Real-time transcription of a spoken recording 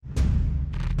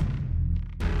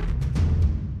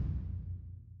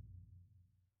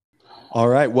All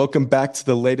right, welcome back to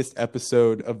the latest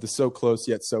episode of the So Close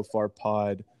Yet So Far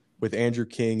pod with Andrew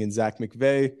King and Zach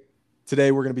McVeigh.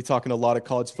 Today, we're going to be talking a lot of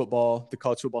college football. The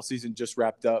college football season just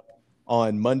wrapped up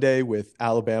on Monday with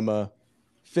Alabama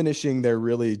finishing their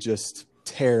really just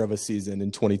tear of a season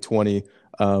in 2020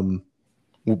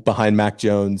 behind Mac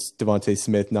Jones, Devontae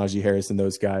Smith, Najee Harris, and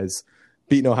those guys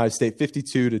beating Ohio State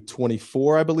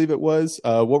 52-24, I believe it was.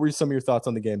 What were some of your thoughts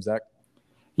on the game, Zach?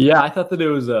 Yeah, I thought that it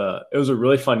was a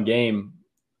really fun game.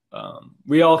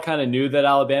 We all kind of knew that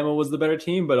Alabama was the better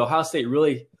team, but Ohio State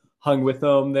really hung with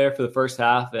them there for the first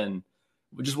half, and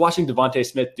just watching Devontae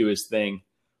Smith do his thing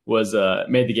was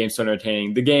made the game so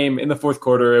entertaining. The game in the fourth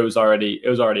quarter it was already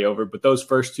over, but those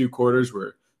first two quarters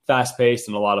were fast paced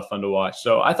and a lot of fun to watch.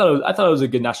 So I thought it was a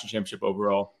good national championship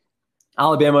overall.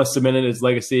 Alabama cemented its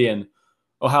legacy, and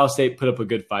Ohio State put up a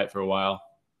good fight for a while.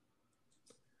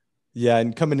 Yeah,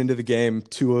 and coming into the game,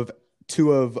 two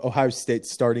of Ohio State's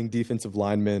starting defensive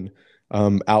linemen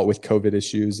out with COVID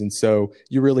issues, and so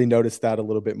you really noticed that a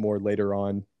little bit more later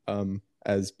on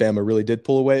as Bama really did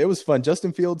pull away. It was fun.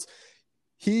 Justin Fields,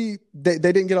 they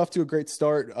didn't get off to a great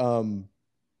start,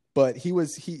 but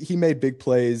he made big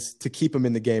plays to keep him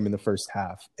in the game in the first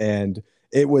half, and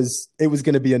it was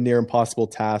going to be a near impossible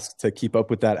task to keep up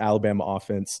with that Alabama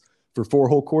offense for 4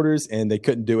 whole quarters, and they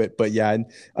couldn't do it. But yeah,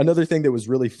 and another thing that was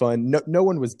really fun, no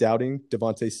one was doubting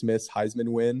Devontae Smith's Heisman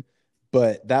win,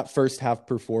 but that first half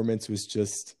performance was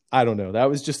just, I don't know, that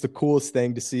was just the coolest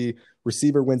thing to see.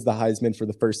 Receiver wins the Heisman for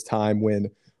the first time,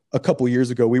 when a couple years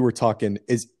ago we were talking,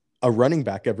 is a running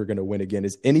back ever going to win again?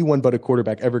 Is anyone but a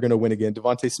quarterback ever going to win again?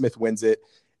 Devontae Smith wins it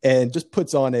and just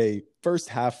puts on a first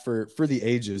half for the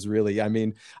ages, really. I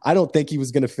mean, I don't think he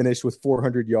was going to finish with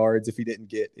 400 yards if he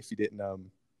didn't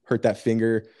hurt that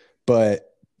finger,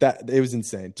 but that it was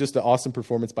insane. Just an awesome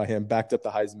performance by him, backed up the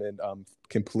Heisman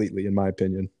completely, in my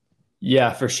opinion.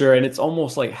 Yeah, for sure. And it's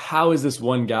almost like, how is this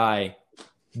one guy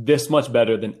this much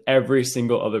better than every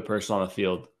single other person on the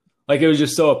field? Like, it was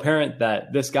just so apparent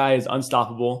that this guy is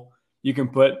unstoppable. You can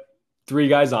put 3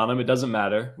 guys on him, it doesn't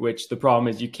matter, which the problem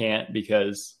is you can't,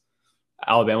 because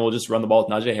Alabama will just run the ball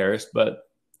with Najee Harris. But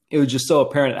it was just so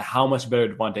apparent how much better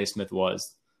Devontae Smith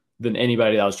was than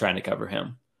anybody that was trying to cover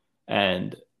him.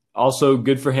 And also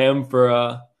good for him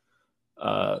for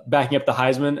backing up the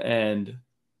Heisman. And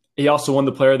he also won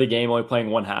the player of the game, only playing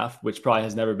one half, which probably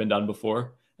has never been done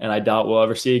before. And I doubt we'll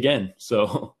ever see again.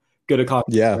 So good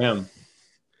accomplishment for him.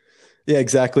 Yeah,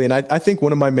 exactly. And I think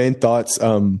one of my main thoughts,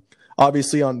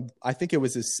 obviously I think it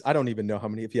was I don't even know how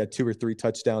many, if he had 2 or 3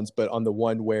 touchdowns, but on the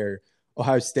one where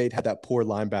Ohio State had that poor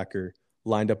linebacker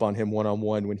lined up on him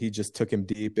one-on-one when he just took him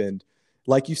deep. And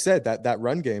like you said, that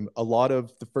run game, a lot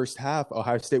of the first half,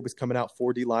 Ohio State was coming out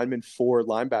 4 D linemen, 4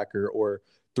 linebacker, or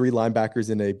 3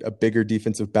 linebackers in a bigger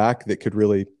defensive back that could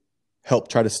really help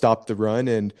try to stop the run.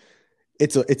 And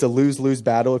it's a lose-lose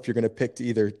battle if you're going to pick to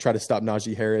either try to stop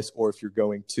Najee Harris or if you're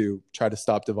going to try to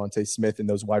stop Devontae Smith and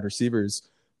those wide receivers.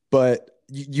 But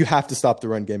you have to stop the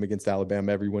run game against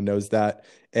Alabama. Everyone knows that.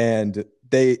 And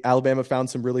Alabama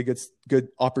found some really good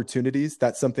opportunities.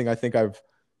 That's something I think I've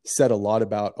said a lot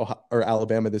about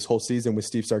Alabama this whole season with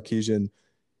Steve Sarkisian.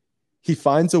 He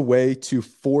finds a way to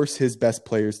force his best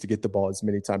players to get the ball as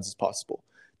many times as possible.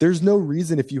 There's no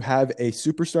reason, if you have a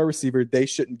superstar receiver, they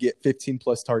shouldn't get 15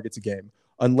 plus targets a game,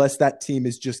 unless that team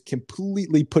is just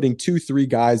completely putting 2-3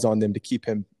 guys on them to keep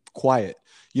him quiet.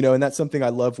 And that's something I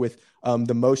love with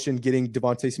the motion, getting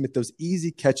Devontae Smith those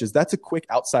easy catches. That's a quick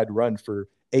outside run for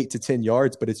 8 to 10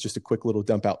 yards, but it's just a quick little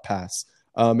dump out pass.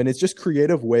 And it's just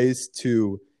creative ways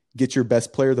to get your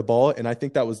best player the ball. And I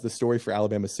think that was the story for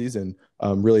Alabama's season,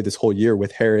 really this whole year,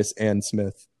 with Harris and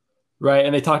Smith. Right.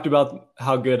 And they talked about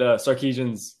how good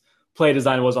Sarkisian's play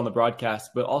design was on the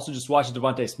broadcast, but also just watching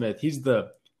Devontae Smith. He's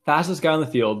the fastest guy on the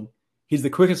field. He's the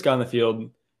quickest guy on the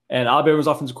field. And Alabama's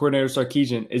offensive coordinator,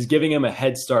 Sarkisian, is giving him a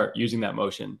head start using that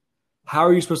motion. How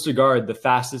are you supposed to guard the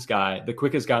fastest guy, the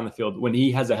quickest guy on the field, when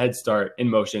he has a head start in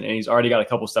motion and he's already got a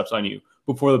couple steps on you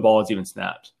before the ball is even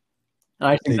snapped? And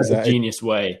I think that's a genius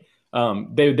way.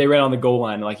 They ran on the goal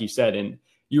line, like you said, and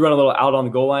you run a little out on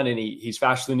the goal line, and he's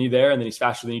faster than you there, and then he's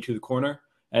faster than you to the corner,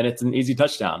 and it's an easy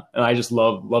touchdown. And I just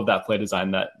love that play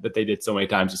design that they did so many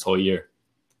times this whole year.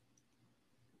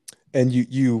 And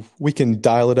we can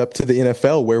dial it up to the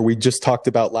NFL, where we just talked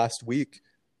about last week,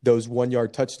 those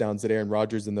 1-yard touchdowns that Aaron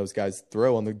Rodgers and those guys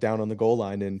throw down on the goal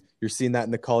line. And you're seeing that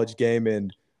in the college game.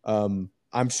 And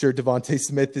I'm sure Devontae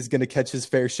Smith is going to catch his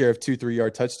fair share of 2-3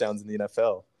 yard touchdowns in the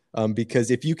NFL. Because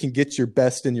if you can get your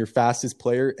best and your fastest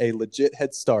player a legit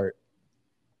head start,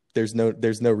 there's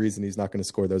no reason he's not going to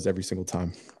score those every single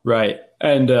time. Right.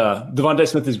 And Devontae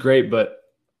Smith is great, but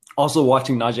Also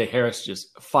watching Najee Harris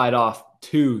just fight off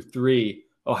 2, 3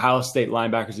 Ohio State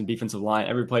linebackers and defensive line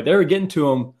every play. They were getting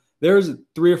to him. There was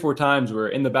 3 or 4 times where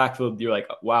in the backfield you're like,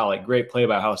 wow, like great play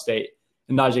by Ohio State,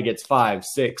 and Najee gets 5,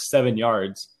 6, 7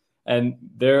 yards, and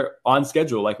they're on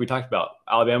schedule like we talked about.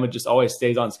 Alabama just always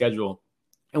stays on schedule.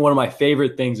 And one of my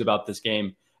favorite things about this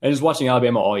game, and just watching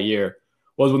Alabama all year,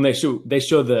 was when they show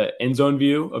the end zone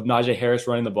view of Najee Harris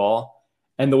running the ball,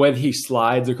 and the way that he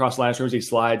slides across line scrimmage, he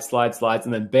slides,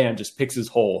 and then bam, just picks his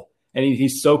hole. And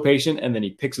he's so patient, and then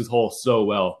he picks his hole so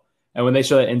well. And when they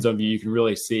show that end zone view, you can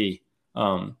really see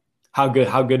how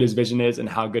good his vision is and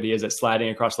how good he is at sliding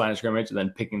across line of scrimmage and then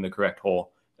picking the correct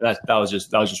hole. That was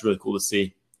just really cool to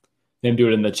see him do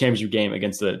it in the championship game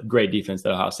against the great defense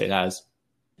that Ohio State has.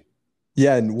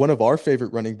 Yeah, and one of our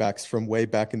favorite running backs from way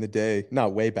back in the day,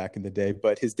 not way back in the day,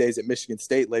 but his days at Michigan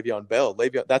State, Le'Veon Bell.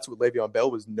 That's what Le'Veon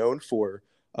Bell was known for,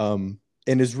 and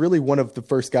is really one of the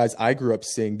first guys I grew up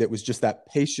seeing that was just that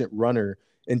patient runner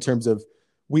in terms of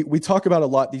we talk about a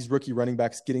lot these rookie running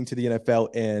backs getting to the NFL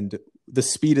and the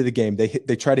speed of the game.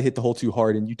 They try to hit the hole too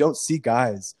hard, and you don't see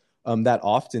guys that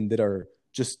often that are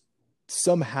just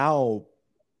somehow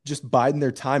just biding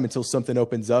their time until something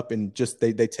opens up and just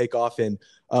they take off. And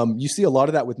you see a lot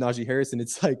of that with Najee Harris, and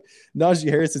it's like Najee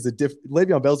Harris is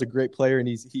Le'Veon Bell's a great player, and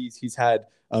he's had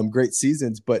great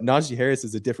seasons, but Najee Harris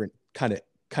is a different kind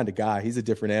of guy. He's a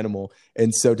different animal.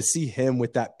 And so to see him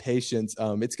with that patience,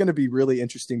 it's going to be really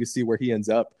interesting to see where he ends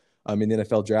up in the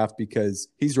NFL draft, because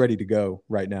he's ready to go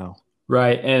right now.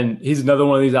 Right. And he's another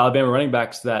one of these Alabama running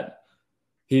backs that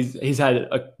he's had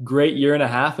a great year and a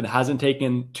half and hasn't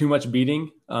taken too much beating.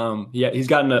 He's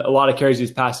gotten a lot of carries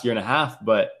these past year and a half,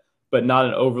 but not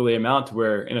an overly amount to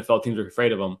where NFL teams are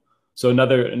afraid of him. So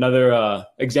another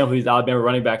example of these Alabama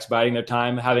running backs biding their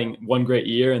time, having one great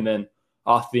year, and then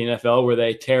off the NFL where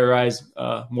they terrorize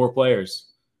more players.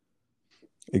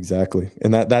 Exactly.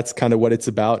 And that's kind of what it's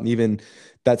about. And even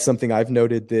that's something I've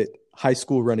noted, that high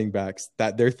school running backs,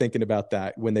 that they're thinking about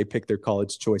that when they pick their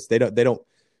college choice.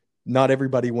 Not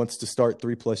everybody wants to start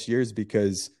 3+ years,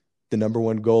 because the number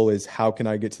one goal is how can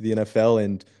I get to the NFL?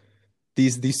 And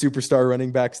these superstar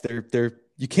running backs,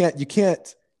 you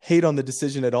can't hate on the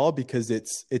decision at all, because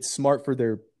it's smart for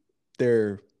the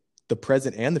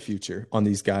present and the future on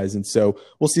these guys. And so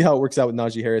we'll see how it works out with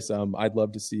Najee Harris. I'd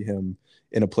love to see him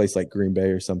in a place like Green Bay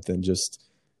or something, just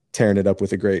tearing it up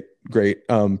with a great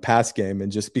pass game.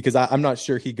 And just because I'm not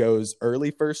sure he goes early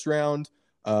first round,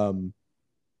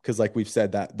 because like we've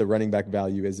said, that the running back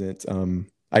value isn't,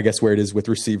 I guess, where it is with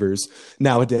receivers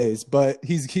nowadays. But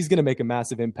he's going to make a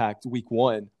massive impact week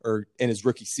one or in his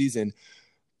rookie season.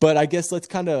 But I guess let's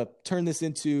kind of turn this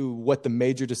into what the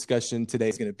major discussion today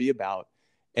is going to be about.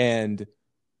 And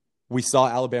we saw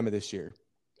Alabama this year,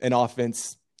 an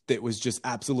offense that was just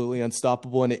absolutely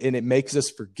unstoppable. And it makes us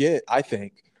forget, I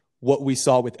think, what we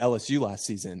saw with LSU last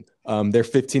season. Their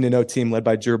 15-0 team led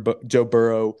by Joe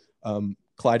Burrow,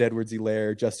 Clyde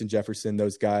Edwards-Helaire, Justin Jefferson,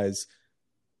 those guys.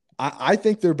 I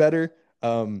think they're better.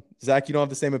 Zach, you don't have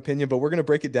the same opinion, but we're going to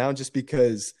break it down just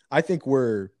because I think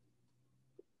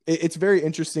it's very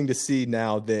interesting to see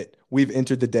now that we've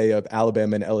entered the day of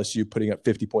Alabama and LSU putting up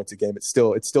 50 points a game. It's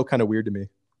still kind of weird to me.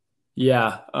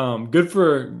 Yeah. Good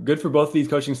for both these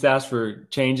coaching staffs for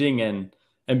changing and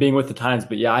being with the times.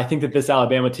 But yeah, I think that this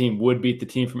Alabama team would beat the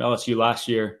team from LSU last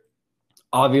year.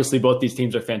 Obviously, both these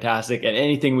teams are fantastic, and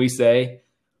anything we say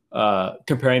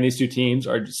comparing these two teams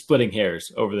are splitting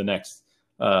hairs over this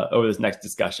next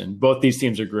discussion. Both these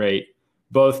teams are great.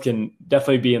 Both can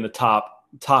definitely be in the top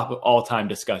all-time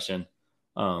discussion,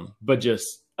 but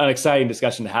just an exciting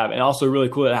discussion to have, and also really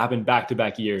cool that it happened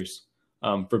back-to-back years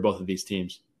for both of these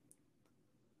teams.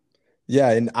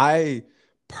 Yeah, and I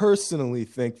personally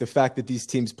think the fact that these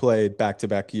teams played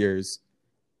back-to-back years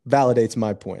validates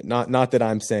my point. Not that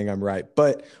I'm saying I'm right,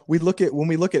 but when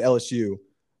we look at LSU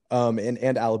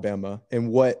and Alabama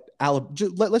and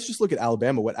let's just look at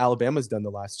Alabama, what Alabama's done the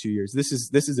last 2 years. This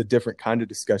is a different kind of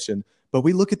discussion. But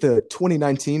we look at the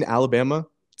 2019 Alabama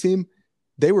team,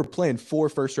 they were playing 4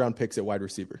 first-round picks at wide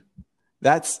receiver.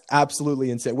 That's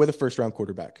absolutely insane, with a first-round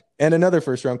quarterback and another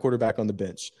first-round quarterback on the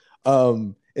bench.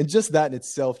 And just that in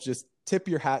itself, just tip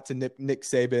your hat to Nick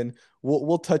Saban.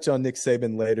 We'll touch on Nick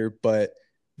Saban later, but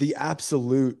the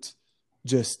absolute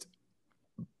just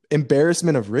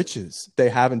embarrassment of riches they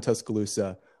have in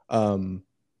Tuscaloosa. And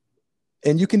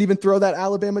you can even throw that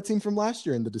Alabama team from last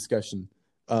year in the discussion.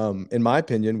 In my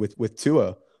opinion, with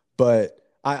Tua. But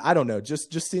I don't know,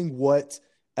 just seeing what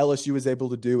LSU was able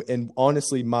to do. And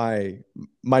honestly, my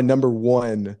number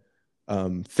one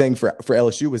thing for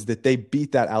LSU was that they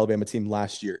beat that Alabama team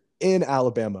last year in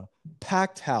Alabama,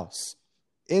 packed house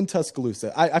in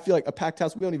Tuscaloosa. I feel like a packed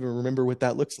house, we don't even remember what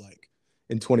that looks like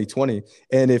in 2020.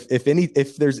 And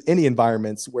if there's any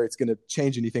environments where it's going to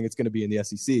change anything, it's going to be in the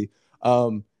SEC.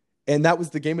 And that was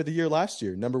the game of the year last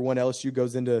year. Number one, LSU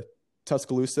goes into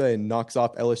Tuscaloosa and knocks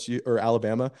off LSU or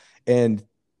Alabama. And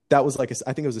that was like,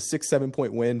 I think it was a 6-7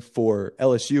 point win for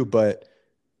LSU, but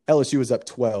LSU was up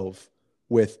 12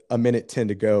 with a minute 10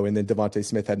 to go. And then Devontae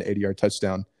Smith had an 80-yard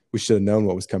touchdown. We should have known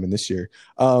what was coming this year.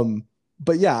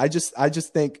 But yeah, I just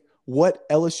think what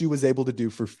LSU was able to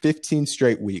do for 15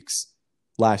 straight weeks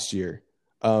last year,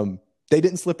 they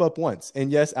didn't slip up once.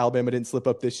 And yes, Alabama didn't slip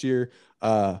up this year.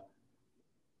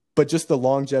 But just the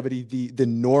longevity, the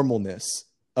normalness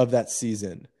of that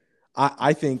season,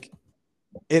 I think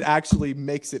it actually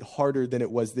makes it harder than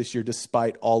it was this year,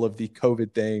 despite all of the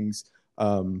COVID things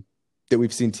that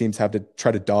we've seen teams have to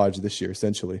try to dodge this year,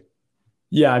 essentially.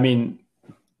 Yeah, I mean,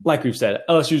 like we've said,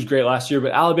 LSU was great last year,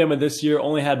 but Alabama this year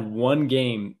only had one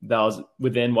game that was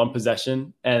within one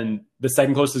possession, and the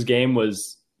second closest game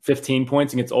was 15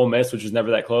 points against Ole Miss, which was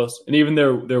never that close. And even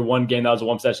their one game that was a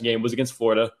one possession game was against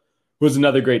Florida, who was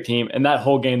another great team. And that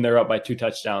whole game, they're up by 2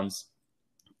 touchdowns.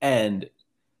 And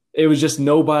it was just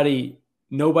nobody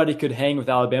could hang with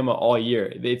Alabama all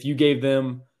year. If you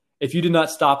did not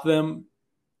stop them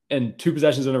in 2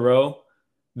 possessions in a row,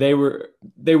 they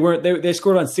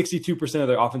scored on 62% of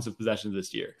their offensive possessions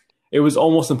this year. It was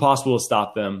almost impossible to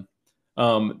stop them.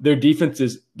 Their offense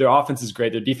is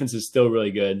great. Their defense is still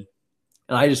really good.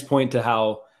 And I just point to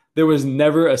how there was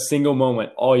never a single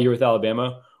moment all year with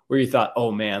Alabama where you thought,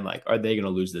 oh man, like, are they going to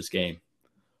lose this game?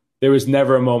 There was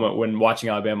never a moment when watching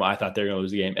Alabama, I thought they were going to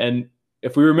lose the game. And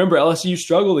if we remember, LSU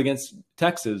struggled against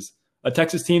Texas, a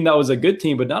Texas team that was a good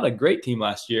team, but not a great team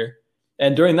last year.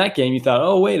 And during that game, you thought,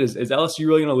 oh, wait, is LSU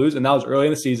really going to lose? And that was early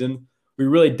in the season. We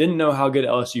really didn't know how good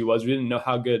LSU was. We didn't know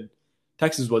how good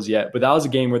Texas was yet. But that was a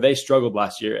game where they struggled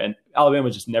last year, and Alabama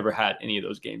just never had any of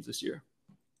those games this year.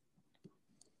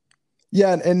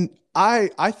 Yeah, and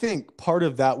I think part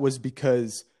of that was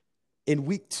because in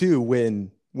week 2,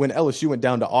 when LSU went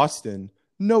down to Austin,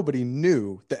 nobody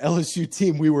knew the LSU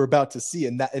team we were about to see,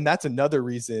 and that's another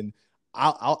reason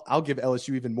I'll give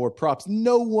LSU even more props.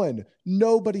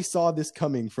 Nobody saw this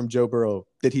coming from Joe Burrow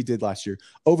that he did last year.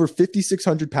 Over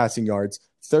 5,600 passing yards,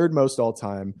 third most all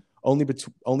time,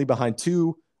 only behind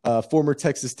 2 former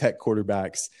Texas Tech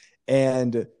quarterbacks,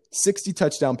 and 60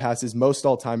 touchdown passes, most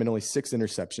all time, and only 6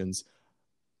 interceptions.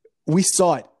 We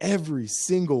saw it every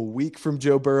single week from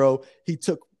Joe Burrow. He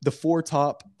took the 4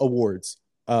 top awards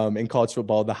in college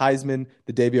football: the Heisman,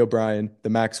 the Davey O'Brien, the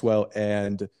Maxwell,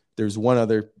 and there's one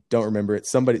other, don't remember it,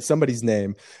 somebody's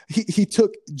name.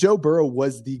 Joe Burrow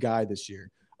was the guy this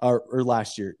year or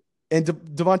last year. And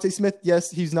Devontae Smith, yes,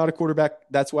 he's not a quarterback.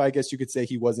 That's why I guess you could say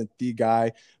he wasn't the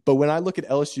guy. But when I look at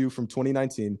LSU from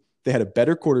 2019, they had a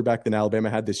better quarterback than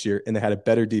Alabama had this year, and they had a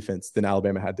better defense than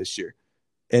Alabama had this year.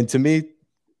 And to me,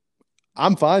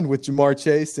 I'm fine with Jamar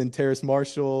Chase and Terrace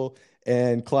Marshall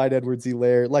and Clyde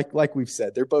Edwards-Helaire. Like we've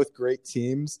said, they're both great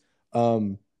teams.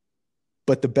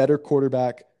 But the better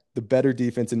quarterback, the better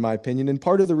defense, in my opinion. And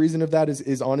part of the reason of that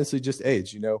is honestly just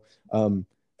age.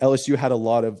 LSU had a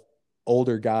lot of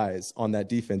older guys on that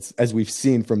defense, as we've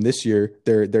seen from this year,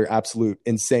 their absolute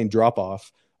insane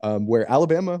drop-off, where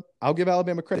Alabama, I'll give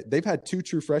Alabama credit. They've had 2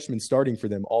 true freshmen starting for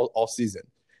them all season.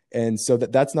 And so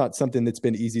that's not something that's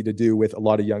been easy to do with a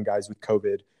lot of young guys with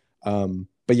COVID.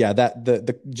 But yeah,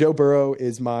 the Joe Burrow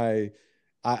is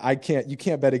you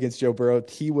can't bet against Joe Burrow.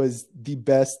 He was the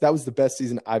best. That was the best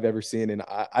season I've ever seen. And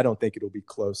I don't think it'll be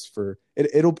close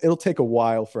it'll take a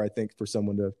while for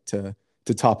someone to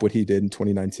top what he did in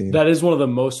 2019. That is one of the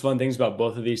most fun things about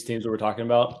both of these teams that we're talking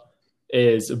about.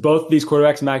 Is both these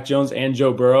quarterbacks, Mac Jones and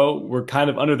Joe Burrow, were kind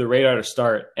of under the radar to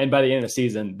start. And by the end of the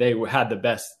season, they had the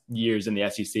best years in the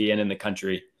SEC and in the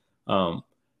country. And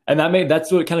that's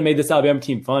what kind of made this Alabama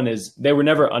team fun, is they were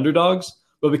never underdogs,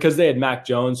 but because they had Mac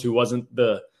Jones, who wasn't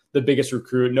the biggest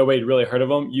recruit, nobody had really heard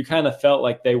of him, you kind of felt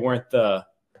like they weren't at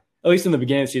least in the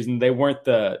beginning of the season, they weren't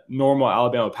the normal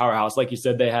Alabama powerhouse. Like you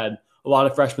said, they had a lot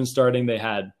of freshmen starting. They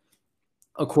had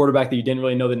a quarterback that you didn't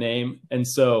really know the name. And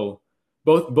so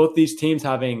both these teams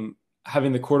having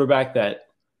the quarterback that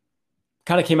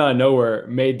kind of came out of nowhere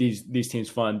made these teams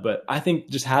fun. But I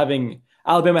think just having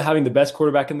Alabama having the best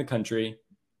quarterback in the country,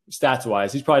 stats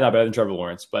wise, he's probably not better than Trevor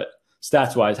Lawrence, but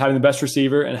stats wise, having the best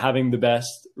receiver and having the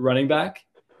best running back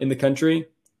in the country.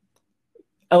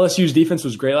 LSU's defense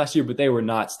was great last year, but they were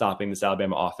not stopping this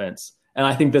Alabama offense. And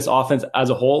I think this offense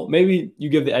as a whole, maybe you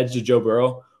give the edge to Joe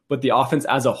Burrow, but the offense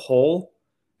as a whole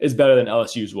is better than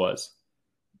LSU's was.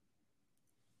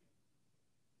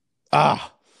 I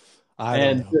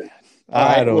don't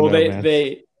know, man.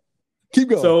 Keep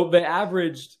going. So they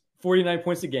averaged 49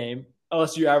 points a game.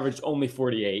 LSU averaged only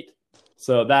 48.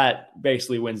 So that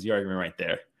basically wins the argument right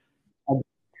there.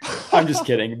 I'm just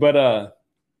kidding. But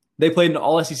they played an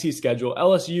all SEC schedule.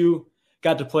 LSU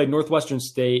got to play Northwestern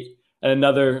State and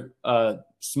another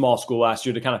small school last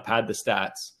year to kind of pad the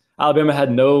stats. Alabama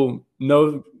had no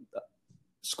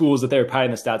schools that they were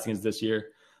padding the stats against this year.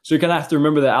 So you kind of have to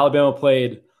remember that Alabama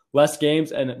played less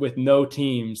games and with no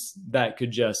teams that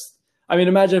could just – I mean,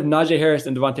 imagine if Najee Harris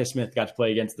and Devontae Smith got to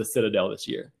play against the Citadel this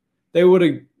year. They would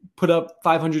have put up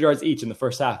 500 yards each in the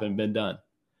first half and been done.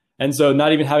 And so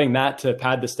not even having that to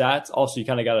pad the stats, also you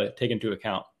kind of got to take into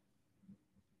account.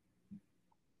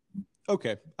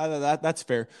 Okay, that's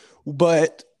fair.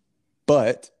 But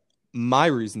my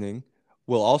reasoning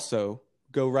will also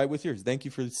go right with yours. Thank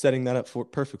you for setting that up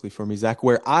perfectly for me, Zach.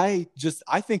 Where I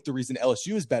think the reason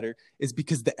LSU is better is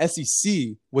because the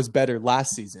SEC was better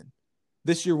last season.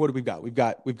 This year, what do we got? We've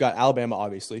got Alabama,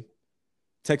 obviously.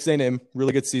 Texas A&M,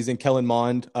 really good season. Kellen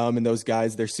Mond and those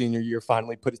guys, their senior year,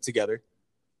 finally put it together.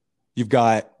 You've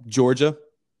got Georgia.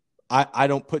 I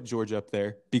don't put Georgia up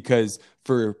there because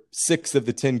for 6 of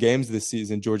the 10 games this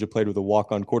season, Georgia played with a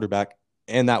walk-on quarterback,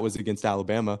 and that was against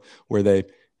Alabama, where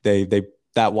that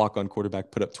walk-on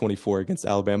quarterback put up 24 against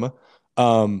Alabama.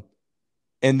 And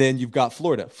then you've got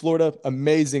Florida. Florida,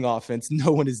 amazing offense.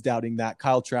 No one is doubting that.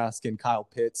 Kyle Trask and Kyle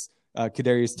Pitts,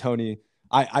 Kadarius Toney.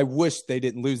 I wish they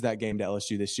didn't lose that game to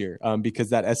LSU this year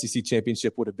because that SEC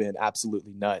championship would have been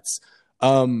absolutely nuts.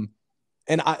 Those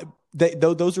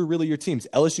are really your teams.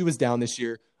 LSU was down this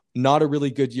year. Not a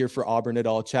really good year for Auburn at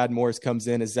all. Chad Morris comes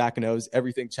in, as Zach knows,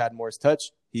 everything Chad Morris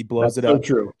touch, he blows it up.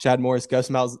 True. Chad Morris, Gus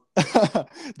Miles,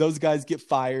 those guys get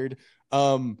fired.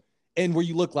 And where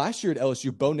you look last year at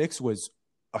LSU, Bo Nix was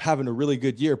having a really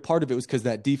good year. Part of it was because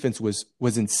that defense was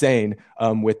insane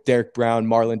with Derek Brown,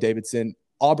 Marlon Davidson.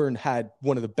 Auburn had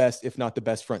one of the best, if not the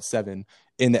best, front seven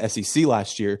in the SEC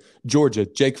last year. Georgia,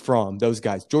 Jake Fromm, those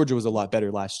guys. Georgia was a lot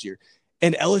better last year.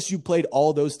 And LSU played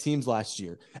all those teams last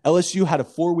year. LSU had a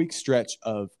 4-week stretch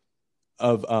of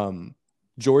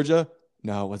Georgia.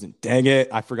 No, it wasn't. Dang it.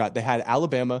 I forgot. They had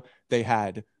Alabama. They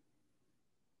had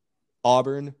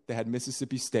Auburn. They had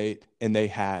Mississippi State. And they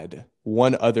had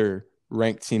one other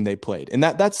ranked team they played. And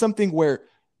that's something where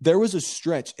there was a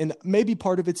stretch. And maybe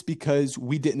part of it's because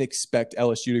we didn't expect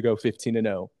LSU to go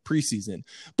 15-0 preseason.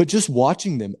 But just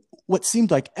watching them, what seemed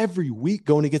like every week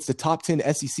going against the top 10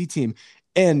 SEC team,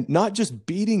 and not just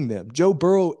beating them. Joe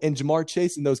Burrow and Jamar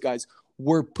Chase and those guys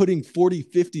were putting 40,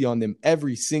 50 on them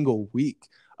every single week.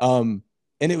 And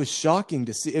it was shocking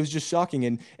to see. It was just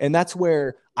shocking. And that's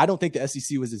where I don't think the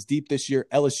SEC was as deep this year.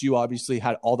 LSU obviously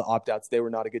had all the opt-outs. They were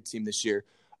not a good team this year.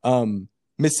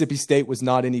 Mississippi State was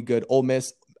not any good. Ole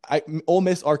Miss,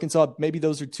 Arkansas, maybe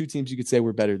those are 2 teams you could say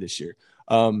were better this year.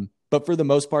 But for the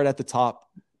most part at the top,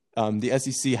 the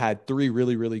SEC had 3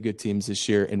 really, really good teams this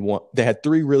year, and they had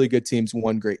 3 really good teams,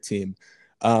 1 great team.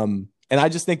 And I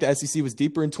just think the SEC was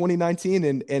deeper in 2019,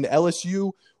 and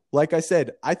LSU, like I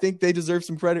said, I think they deserve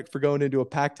some credit for going into a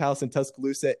packed house in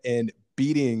Tuscaloosa and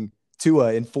beating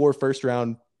Tua in 5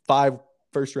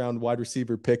 first-round wide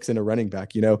receiver picks and a running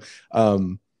back.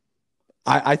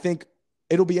 I think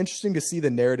it'll be interesting to see the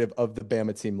narrative of the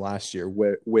Bama team last year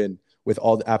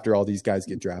after all these guys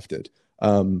get drafted.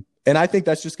 And I think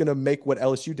that's just going to make what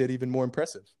LSU did even more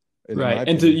impressive. Right.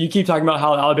 And you keep talking about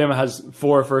how Alabama has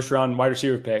 4 first-round wide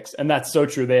receiver picks, and that's so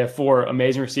true. They have 4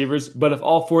 amazing receivers, but if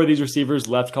all 4 of these receivers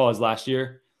left college last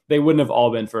year, they wouldn't have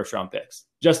all been first-round picks,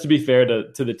 just to be fair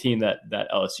to the team that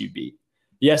LSU beat.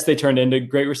 Yes, they turned into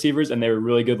great receivers, and they were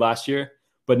really good last year,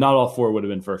 but not all 4 would have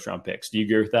been first-round picks. Do you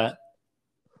agree with that?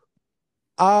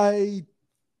 I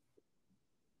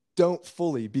don't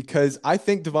fully, because I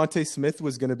think Devontae Smith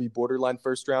was going to be borderline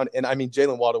first round. And I mean,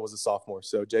 Jalen Waddle was a sophomore,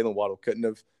 so Jalen Waddle couldn't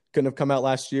have come out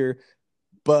last year.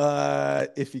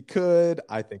 But if he could,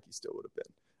 I think he still would have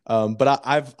been. But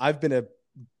I've been a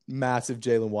massive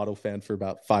Jalen Waddle fan for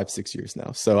about 5-6 years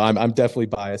now, so I'm definitely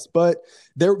biased. But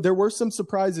there were some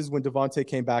surprises when Devontae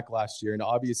came back last year, and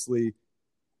obviously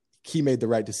he made the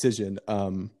right decision.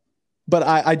 But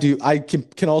I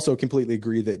can also completely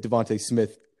agree that Devontae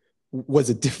Smith was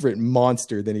a different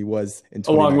monster than he was in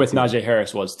 2019. Along with Najee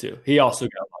Harris was too. He also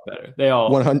got a lot better. They all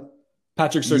 100.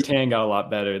 Patrick Surtain got a lot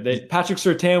better. Patrick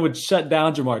Surtain would shut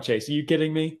down Jamar Chase. Are you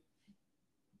kidding me?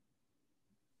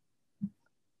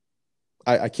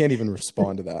 I can't even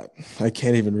respond to that.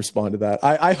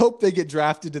 I hope they get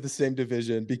drafted to the same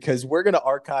division because we're going to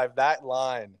archive that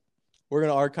line. But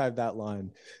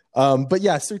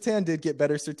yeah, Surtain did get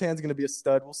better. Surtain's going to be a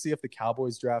stud. We'll see if the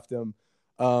Cowboys draft him.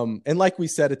 And like we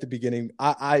said at the beginning,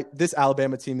 this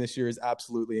Alabama team this year is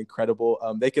absolutely incredible.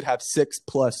 They could have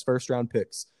 6+ first round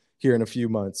picks here in a few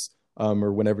months,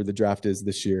 or whenever the draft is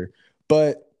this year.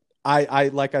 But I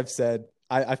like I've said,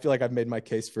 I feel like I've made my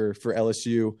case for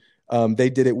LSU. They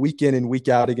did it week in and week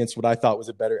out against what I thought was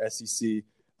a better SEC.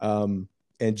 And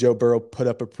Joe Burrow put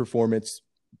up a performance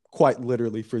quite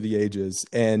literally for the ages.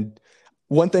 And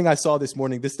one thing I saw this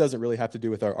morning, this doesn't really have to do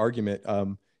with our argument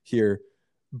here,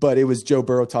 but it was Joe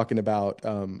Burrow talking about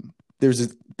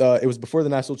it was before the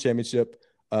national championship,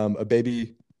 a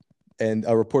baby and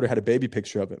a reporter had a baby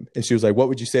picture of him. And she was like, what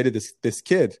would you say to this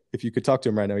kid if you could talk to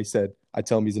him right now? He said, I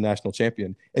tell him he's a national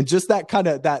champion. And just that kind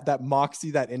of that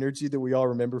moxie, that energy that we all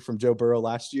remember from Joe Burrow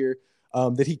last year,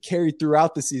 that he carried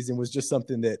throughout the season was just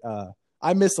something that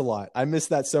I miss a lot. I miss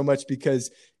that so much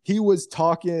because he was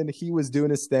talking, he was doing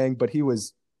his thing, but he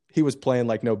was playing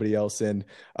like nobody else. And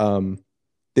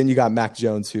then you got Mac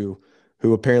Jones, who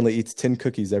apparently eats 10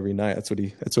 cookies every night. That's what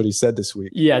he said this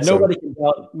week. Yeah, nobody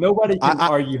can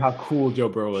argue how cool Joe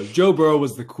Burrow was. Joe Burrow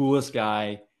was the coolest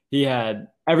guy. He had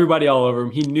everybody all over him.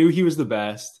 He knew he was the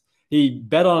best. He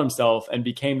bet on himself and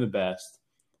became the best.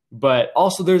 But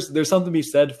also there's something to be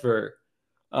said for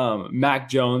Mac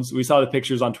Jones. We saw the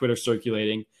pictures on Twitter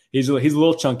circulating. He's a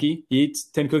little chunky. He eats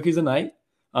 10 cookies a night.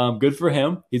 Good for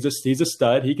him. He's a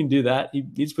stud. He can do that. He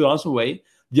needs to put on some weight.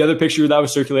 The other picture that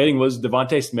was circulating was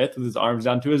Devontae Smith with his arms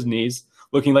down to his knees,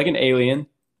 looking like an alien.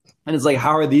 And it's like,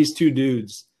 how are these two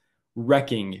dudes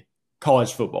wrecking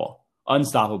college football?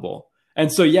 Unstoppable.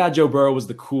 And so, yeah, Joe Burrow was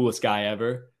the coolest guy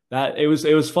ever. It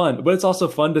was fun. But it's also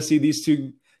fun to see these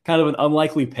two kind of an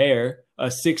unlikely pair, a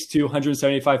 6'2",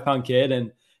 175-pound kid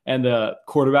and a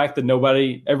quarterback that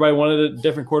everybody wanted a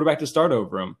different quarterback to start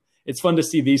over him. It's fun to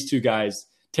see these two guys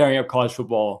tearing up college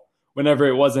football whenever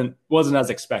it wasn't as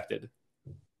expected.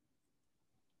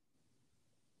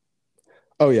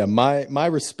 Oh yeah, my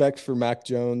respect for Mac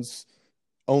Jones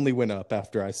only went up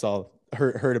after I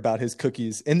heard about his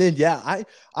cookies. And then yeah,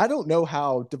 I don't know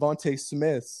how Devontae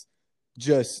Smith's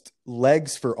just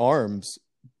legs for arms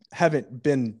haven't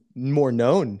been more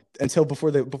known until before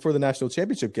the national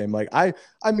championship game. Like I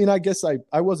mean, I guess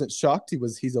I wasn't shocked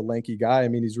he's a lanky guy. I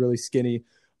mean, he's really skinny.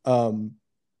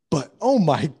 But oh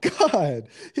my God,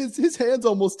 his hands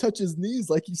almost touch his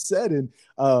knees, like you said.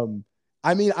 And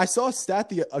I mean, I saw a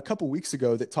stat a couple weeks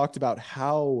ago that talked about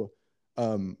how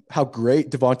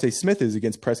great Devontae Smith is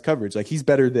against press coverage. Like he's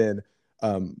better than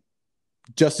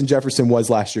Justin Jefferson was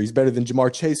last year. He's better than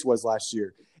Jamar Chase was last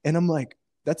year. And I'm like,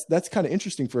 that's kind of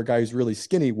interesting for a guy who's really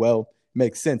skinny. Well,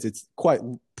 makes sense. It's quite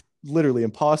literally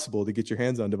impossible to get your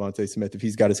hands on Devontae Smith if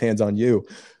he's got his hands on you.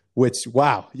 Which,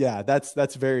 wow, yeah, that's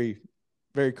very,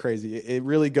 very crazy. It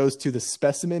really goes to the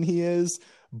specimen he is,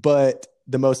 but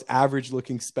the most average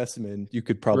looking specimen you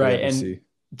could probably ever see.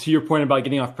 To your point about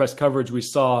getting off press coverage, we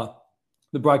saw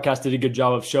the broadcast did a good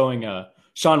job of showing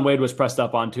Sean Wade was pressed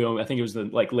up onto him. I think it was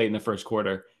late in the first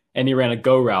quarter, and he ran a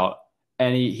go route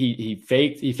and he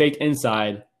faked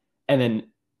inside and then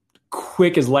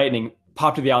quick as lightning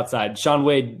popped to the outside. Sean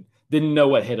Wade didn't know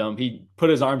what hit him. He put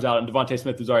his arms out and Devontae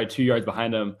Smith was already 2 yards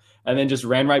behind him and then just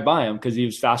ran right by him because he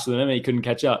was faster than him and he couldn't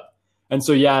catch up. And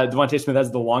so, yeah, Devontae Smith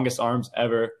has the longest arms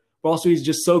ever. But also he's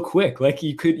just so quick. Like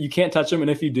you can't touch him, and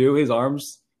if you do, his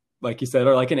arms, like you said,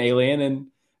 are like an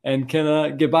alien and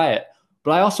can get by it.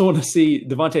 But I also want to see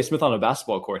Devontae Smith on a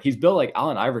basketball court. He's built like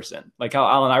Allen Iverson, like how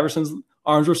Allen Iverson's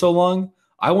arms were so long.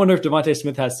 I wonder if Devontae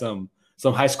Smith has some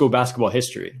high school basketball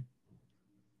history.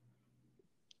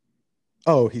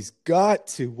 Oh, he's got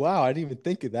to. Wow, I didn't even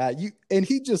think of that. And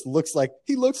he just looks like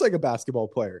a basketball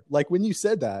player. Like when you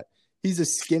said that. He's a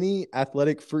skinny,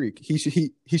 athletic freak. He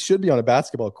should be on a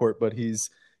basketball court, but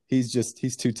he's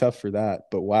too tough for that.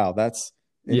 But wow, that's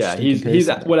he's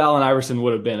what Allen Iverson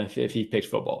would have been if he picked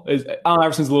football. Allen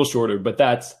Iverson's a little shorter, but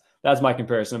that's my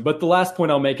comparison. But the last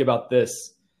point I'll make about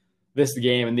this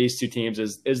game and these two teams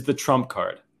is the trump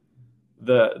card,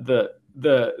 the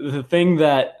thing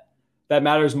that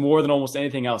matters more than almost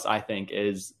anything else. I think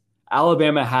is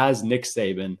Alabama has Nick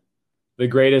Saban, the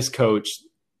greatest coach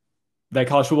that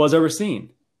college football has ever seen.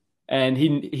 And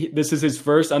this is his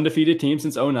first undefeated team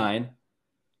since 2009.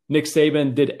 Nick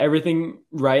Saban did everything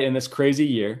right in this crazy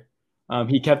year.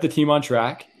 He kept the team on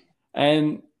track.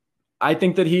 And I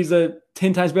think that he's a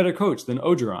 10 times better coach than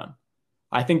Orgeron.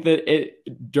 I think that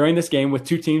during this game with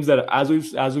two teams that, as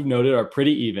we've noted, are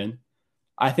pretty even,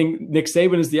 I think Nick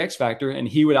Saban is the X factor, and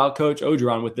he would outcoach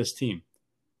Orgeron with this team.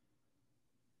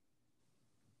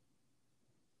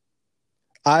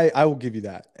 I will give you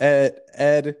that.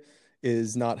 Ed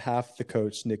is not half the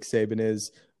coach Nick Saban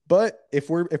is, but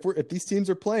if these teams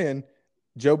are playing,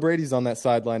 Joe Brady's on that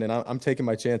sideline, and I'm taking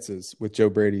my chances with Joe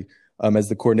Brady as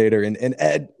the coordinator, and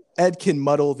Ed can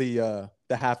muddle the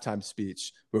halftime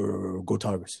speech. Go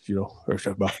Tigers,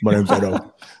 my name's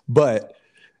Edo, but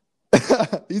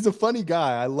he's a funny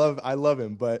guy. I love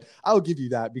him, but I'll give you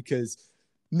that because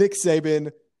Nick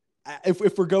Saban,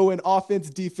 if we're going offense,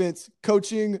 defense,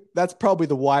 coaching, that's probably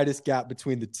the widest gap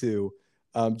between the two.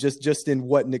 Just in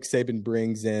what Nick Saban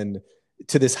brings in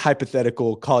to this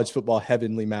hypothetical college football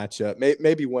heavenly matchup.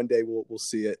 Maybe one day we'll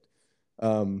see it.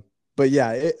 But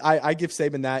yeah, I give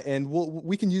Saban that, and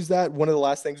we can use that. One of the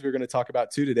last things we're going to talk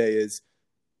about too today is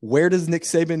where does Nick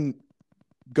Saban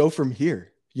go from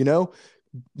here?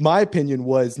 My opinion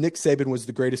was Nick Saban was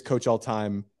the greatest coach all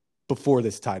time before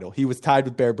this title. He was tied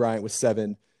with Bear Bryant with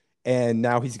 7, and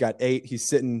now he's got 8. He's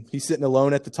sitting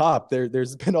alone at the top.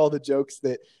 There's been all the jokes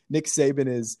that Nick Saban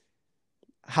is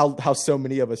how so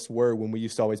many of us were when we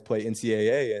used to always play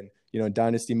NCAA, and in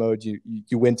dynasty mode, you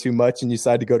win too much and you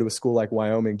decide to go to a school like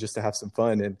Wyoming just to have some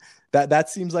fun. And that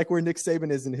seems like where Nick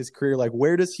Saban is in his career. Like,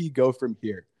 where does he go from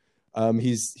here?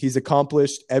 He's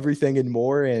accomplished everything and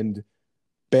more, and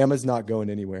Bama's not going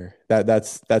anywhere.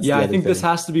 That's yeah. I think thing. this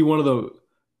has to be one of the.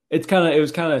 It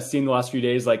was kind of seen the last few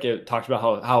days. Like, it talked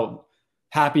about how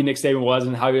happy Nick Saban was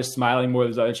and how he was smiling more with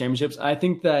his other championships. I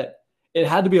think that it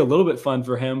had to be a little bit fun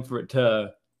for him for it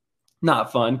to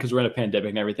not fun because we're in a pandemic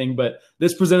and everything. But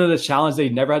this presented a challenge that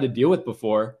he'd never had to deal with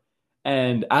before.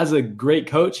 And as a great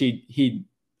coach, he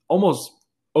almost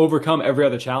overcome every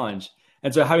other challenge.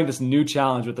 And so having this new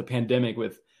challenge with the pandemic,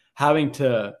 with having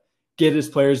to get his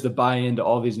players to buy into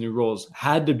all these new rules,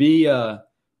 had to be a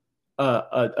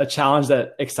challenge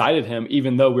that excited him,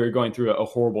 even though we were going through a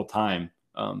horrible time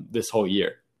this whole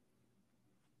year.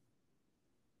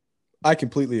 I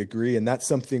completely agree. And that's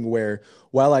something where,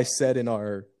 while I said in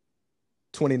our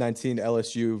 2019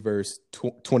 LSU versus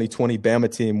 2020 Bama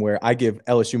team, where I give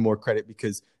LSU more credit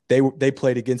because they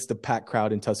played against the packed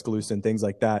crowd in Tuscaloosa and things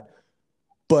like that.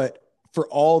 But for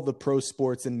all the pro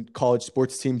sports and college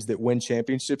sports teams that win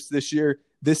championships this year,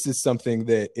 this is something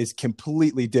that is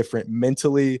completely different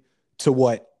mentally to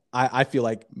what I feel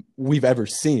like we've ever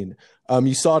seen.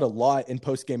 You saw it a lot in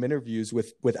post-game interviews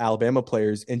with Alabama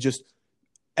players, and just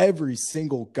every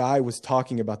single guy was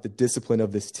talking about the discipline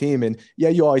of this team. And yeah,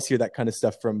 you always hear that kind of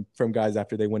stuff from guys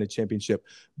after they win a championship.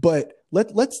 But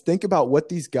let's think about what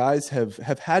these guys have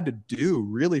had to do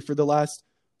really for the last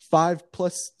 5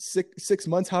 plus 6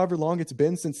 months, however long it's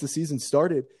been since the season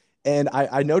started. And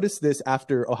I noticed this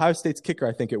after Ohio State's kicker,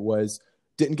 I think it was,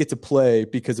 didn't get to play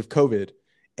because of COVID.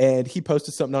 And he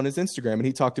posted something on his Instagram, and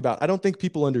he talked about, I don't think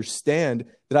people understand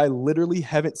that I literally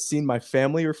haven't seen my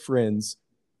family or friends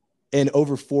in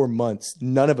over 4 months.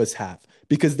 None of us have,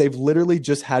 because they've literally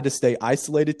just had to stay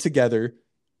isolated together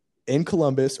in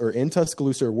Columbus or in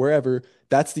Tuscaloosa or wherever.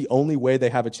 That's the only way they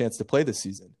have a chance to play this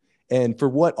season. And for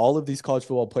what all of these college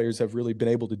football players have really been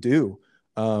able to do,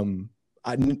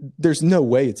 there's no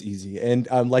way it's easy. And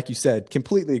like you said,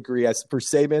 completely agree. As for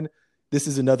Saban, this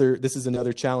is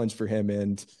another challenge for him,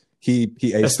 and he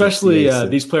aced especially it.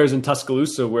 These players in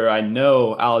Tuscaloosa, where I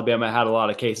know Alabama had a lot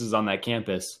of cases on that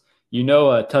campus.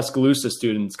 Tuscaloosa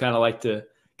students kind of like to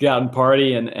get out and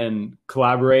party and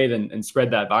collaborate and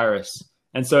spread that virus.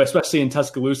 And so, especially in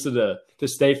Tuscaloosa, to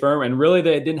stay firm, and really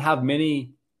they didn't have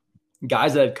many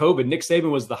guys that had COVID. Nick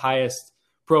Saban was the highest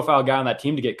profile guy on that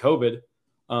team to get COVID,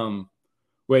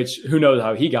 which who knows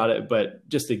how he got it. But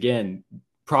just again,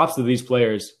 props to these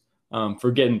players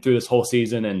for getting through this whole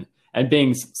season and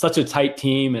being such a tight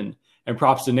team, and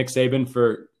props to Nick Saban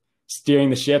for steering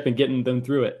the ship and getting them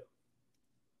through it.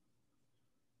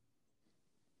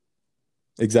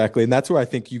 Exactly. And that's where I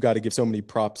think you got to give so many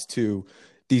props to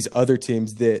these other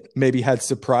teams that maybe had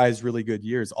surprise really good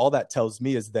years. All that tells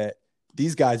me is that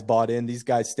these guys bought in, these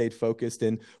guys stayed focused.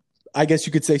 And I guess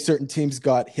you could say certain teams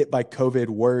got hit by COVID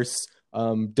worse,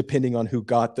 depending on who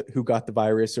got the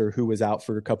virus or who was out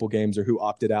for a couple games or who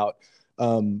opted out.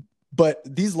 But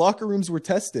these locker rooms were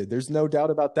tested. There's no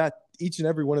doubt about that. Each and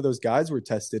every one of those guys were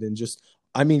tested. And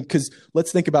because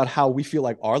let's think about how we feel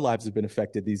like our lives have been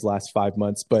affected these last 5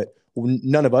 months, but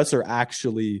none of us are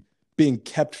actually being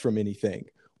kept from anything,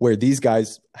 where these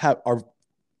guys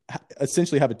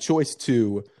essentially have a choice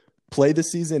to play the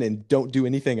season and don't do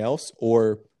anything else,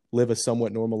 or live a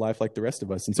somewhat normal life like the rest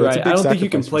of us. And so right. It's a big I don't think you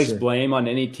can place sure. blame on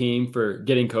any team for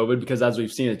getting COVID, because as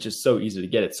we've seen, it's just so easy to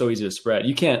get. It's so easy to spread.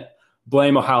 You can't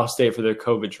blame Ohio State for their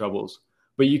COVID troubles,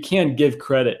 but you can give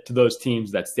credit to those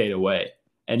teams that stayed away.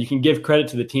 And you can give credit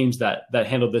to the teams that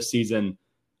handled this season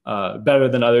better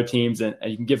than other teams. And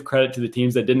you can give credit to the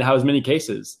teams that didn't have as many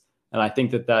cases. And I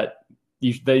think that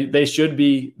they should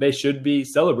be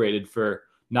celebrated for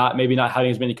maybe not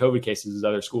having as many COVID cases as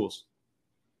other schools.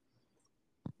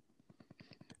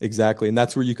 Exactly. And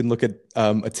that's where you can look at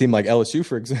a team like LSU,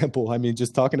 for example. I mean,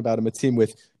 just talking about them, a team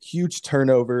with huge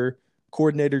turnover,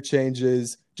 coordinator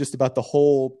changes, just about the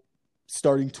whole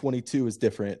starting 22 is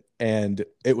different. And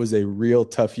it was a real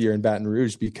tough year in Baton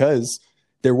Rouge because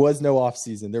there was no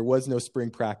offseason, there was no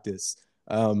spring practice.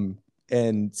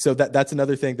 And so that's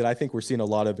another thing that I think we're seeing a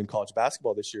lot of in college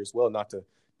basketball this year as well, not to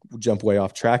jump way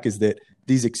off track, is that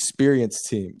these experienced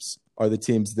teams are the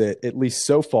teams that, at least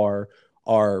so far,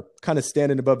 are kind of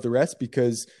standing above the rest,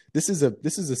 because this is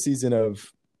a season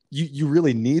of you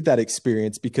really need that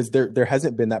experience, because there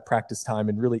hasn't been that practice time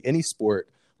in really any sport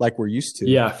like we're used to.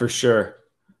 Yeah, for sure.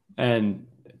 And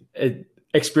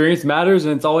experience matters,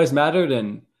 and it's always mattered.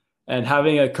 And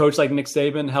having a coach like Nick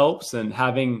Saban helps, and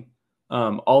having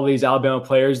all these Alabama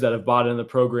players that have bought in the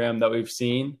program that we've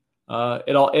seen,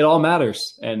 it all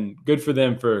matters. And good for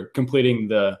them for completing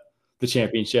the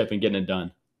championship and getting it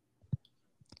done.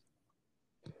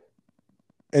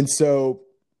 And so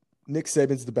Nick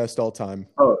Saban's the best all time,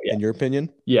 in your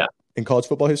opinion? Yeah. In college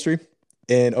football history?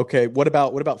 And okay, what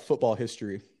about football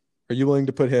history? Are you willing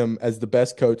to put him as the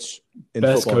best coach in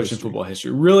football history? In football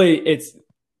history? Really,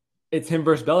 it's him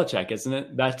versus Belichick, isn't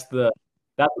it? That's what it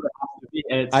has to be.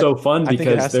 And it's so fun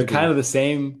because they're kind of the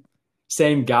same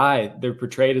guy. They're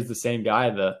portrayed as the same guy,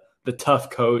 the tough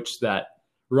coach that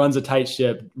runs a tight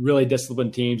ship, really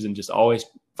disciplined teams, and just always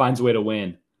finds a way to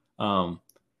win.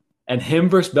 And him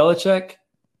versus Belichick,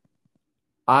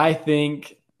 I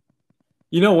think,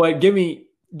 you know what? Give me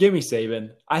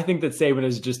Saban. I think that Saban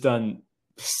has just done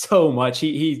so much.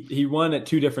 He won at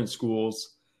 2 different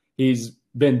schools. He's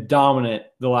been dominant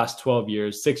the last 12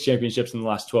 years, 6 championships in the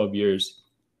last 12 years.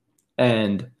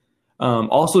 And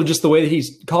also just the way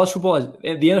that college football,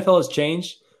 the NFL has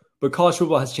changed, but college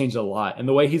football has changed a lot. And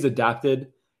the way he's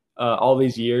adapted all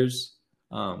these years,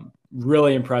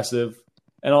 really impressive.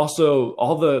 And also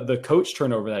all the coach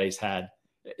turnover that he's had.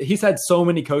 He's had so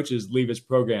many coaches leave his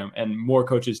program and more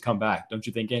coaches come back. Don't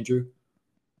you think, Andrew?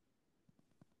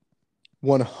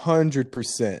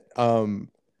 100%.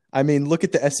 I mean, look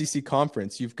at the SEC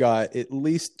conference. You've got at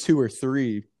least 2 or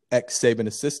 3 ex-Saban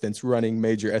assistants running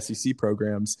major SEC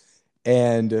programs,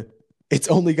 and it's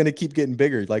only going to keep getting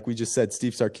bigger. Like we just said,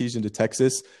 Steve Sarkisian to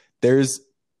Texas.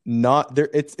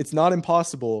 It's not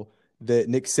impossible that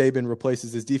Nick Saban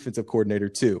replaces his defensive coordinator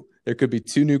too. There could be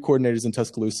 2 new coordinators in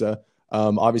Tuscaloosa.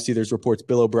 Obviously, there's reports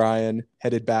Bill O'Brien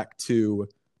headed back to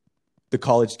the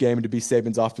college game to be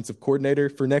Saban's offensive coordinator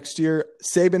for next year.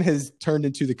 Saban has turned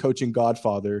into the coaching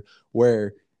godfather,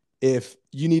 where if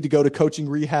you need to go to coaching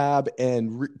rehab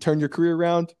and turn your career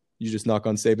around, you just knock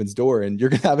on Saban's door and you're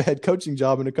going to have a head coaching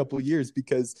job in a couple of years,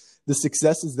 because the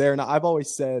success is there. And I've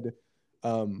always said,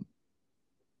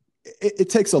 it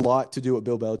takes a lot to do what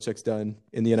Bill Belichick's done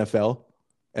in the NFL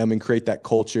and create that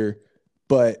culture.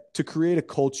 But to create a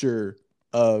culture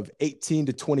of 18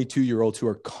 to 22-year-olds who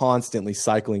are constantly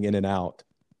cycling in and out,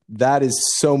 that is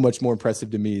so much more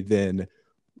impressive to me than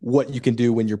what you can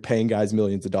do when you're paying guys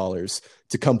millions of dollars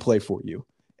to come play for you.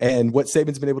 And what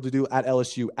Saban's been able to do at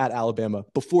LSU, at Alabama,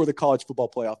 before the college football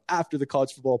playoff, after the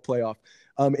college football playoff,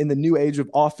 in the new age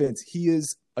of offense, he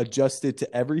is adjusted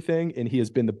to everything, and he has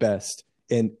been the best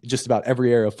in just about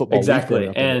every area of football.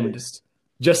 Exactly. And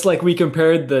just like we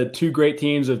compared the 2 great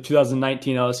teams of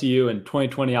 2019 LSU and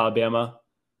 2020 Alabama,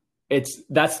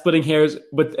 that's splitting hairs,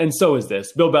 and so is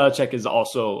this. Bill Belichick is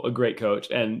also a great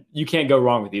coach, and you can't go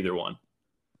wrong with either one.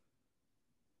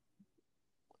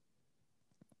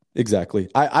 Exactly.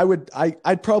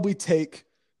 I'd probably take,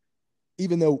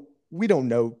 even though we don't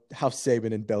know how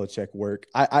Saban and Belichick work,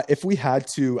 if we had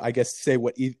to, I guess, say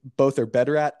what both are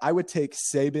better at, I would take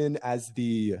Saban as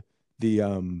the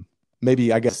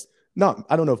maybe, I guess, not,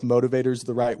 I don't know if motivator is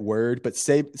the right word, but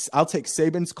I'll take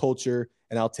Saban's culture,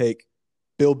 and I'll take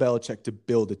Bill Belichick to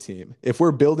build a team. If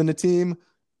we're building a team,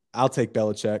 I'll take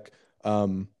Belichick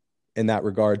in that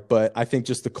regard. But I think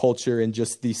just the culture and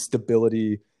just the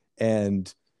stability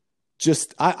and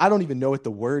just I don't even know what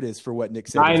the word is for what Nick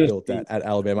Saban's built at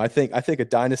Alabama. I think a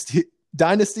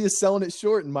dynasty is selling it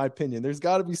short, in my opinion. There's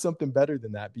got to be something better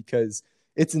than that, because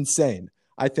it's insane.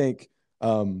 I think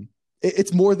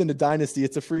it's more than a dynasty.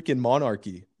 It's a freaking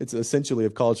monarchy. It's essentially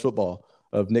of college football,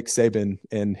 of Nick Saban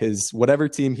and his whatever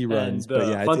team he runs. And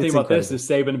the fun thing about this is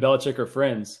Saban and Belichick are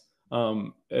friends.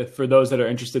 For those that are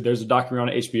interested, there's a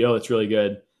documentary on HBO that's really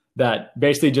good that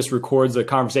basically just records a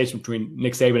conversation between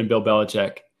Nick Saban and Bill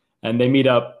Belichick. And they meet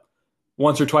up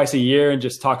once or twice a year and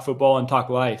just talk football and talk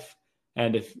life.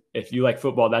 And if you like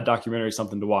football, that documentary is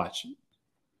something to watch.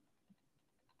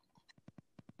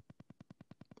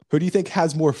 Who do you think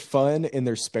has more fun in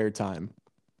their spare time?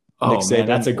 Nick Oh man, Saban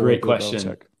that's a or great Bill question.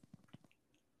 Belichick?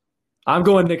 I'm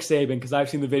going Nick Saban because I've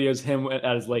seen the videos of him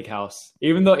at his lake house.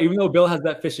 Even though Bill has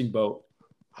that fishing boat,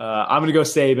 I'm gonna go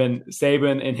Saban.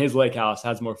 Saban in his lake house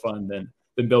has more fun than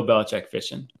Bill Belichick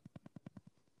fishing.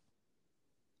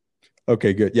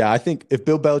 Okay, good. Yeah, I think if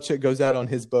Bill Belichick goes out on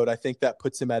his boat, I think that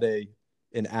puts him at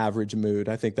an average mood.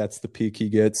 I think that's the peak he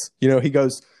gets. He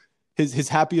goes his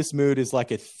happiest mood is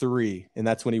like a 3, and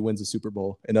that's when he wins a Super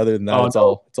Bowl. And other than that, Oh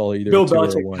no, it's all either a Bill 2 or a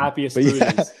Belichick's 1. happiest But mood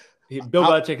yeah, is Bill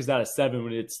I, Belichick is at a 7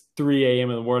 when it's 3 a.m.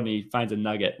 in the morning. And he finds a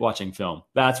nugget watching film.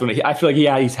 That's when I feel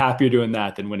like he's happier doing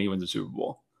that than when he wins a Super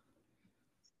Bowl.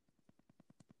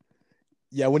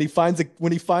 yeah, when he finds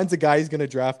a guy he's going to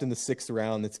draft in the 6th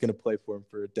round that's going to play for him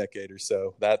for a decade or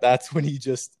so. That's when he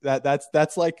just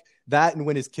that's like that, and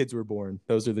when his kids were born.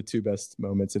 Those are the 2 best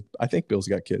moments. I think Bill's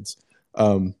got kids.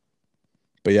 Um,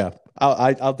 but yeah,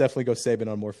 I'll definitely go Saban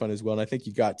on more fun as well. And I think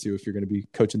you got to if you're going to be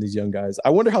coaching these young guys. I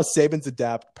wonder how Saban's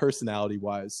adapt personality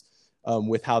wise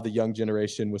with how the young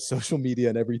generation with social media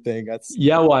and everything. That's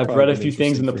Yeah, well, I've probably read a been few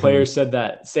things, interesting and the for him. players said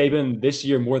that Saban this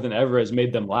year more than ever has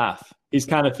made them laugh. He's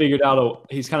kind of figured out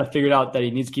that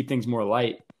he needs to keep things more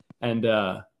light, and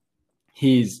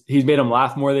he's made them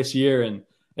laugh more this year. And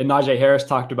Najee Harris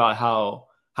talked about how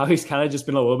he's kind of just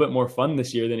been a little bit more fun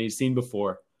this year than he's seen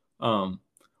before,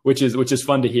 which is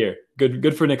fun to hear.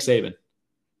 Good for Nick Saban.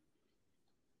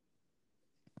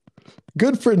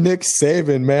 Good for Nick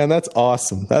Saban, man. That's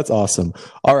awesome. That's awesome.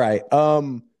 All right.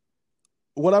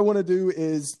 What I want to do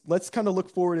is let's kind of look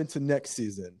forward into next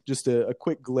season. Just a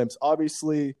quick glimpse.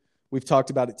 Obviously, we've talked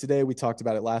about it today. We talked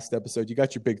about it last episode. You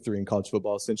got your big 3 in college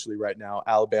football essentially right now: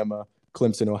 Alabama,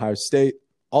 Clemson, Ohio State.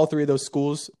 All 3 of those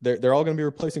schools, they're all going to be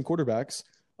replacing quarterbacks.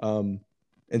 And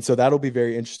so that'll be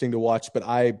very interesting to watch. But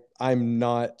I'm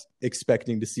not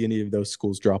expecting to see any of those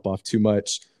schools drop off too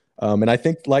much. And I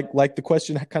think like the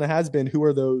question kind of has been, who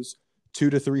are those 2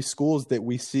 to 3 schools that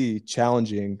we see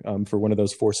challenging for one of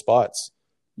those 4 spots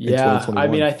in Yeah, I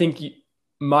mean, 2021? I think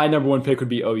my number one pick would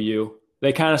be OU.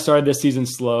 They kind of started this season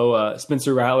slow.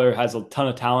 Spencer Rattler has a ton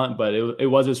of talent, but it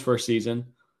was his first season.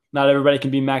 Not everybody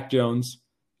can be Mac Jones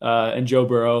and Joe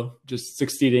Burrow, just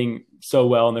succeeding so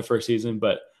well in their first season.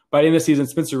 But by the end of the season,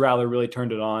 Spencer Rattler really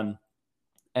turned it on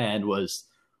and was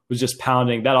just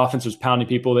pounding. That offense was pounding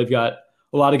people. They've got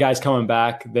a lot of guys coming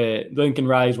back. Lincoln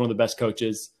Riley is one of the best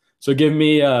coaches. So give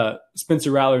me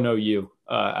Spencer Rattler and OU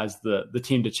as the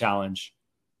team to challenge.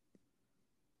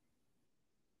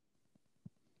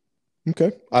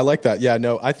 Okay. I like that. Yeah,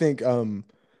 no, I think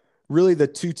really the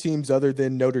 2 teams other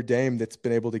than Notre Dame that's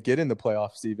been able to get in the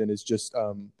playoffs even is just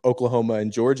Oklahoma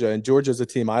and Georgia. And Georgia's a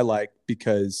team I like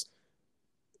because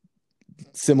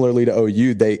similarly to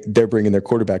OU, they're bringing their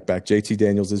quarterback back. JT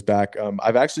Daniels is back.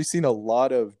 I've actually seen a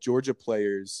lot of Georgia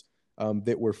players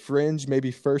that were fringe,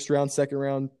 maybe first round, second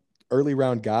round, early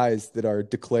round guys that are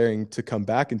declaring to come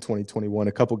back in 2021.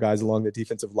 A couple guys along the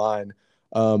defensive line.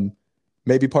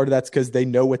 Maybe part of that's because they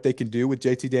know what they can do with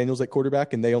JT Daniels at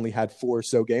quarterback, and they only had 4 or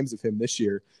so games of him this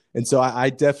year. And so I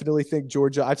definitely think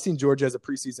Georgia – I've seen Georgia as a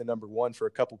preseason number 1 for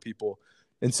a couple people.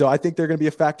 And so I think they're going to be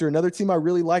a factor. Another team I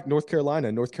really like, North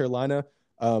Carolina. North Carolina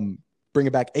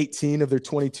bringing back 18 of their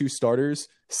 22 starters.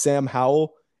 Sam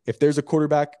Howell, if there's a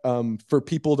quarterback for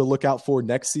people to look out for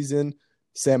next season,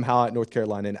 Sam Howell at North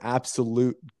Carolina, an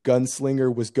absolute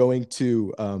gunslinger, was going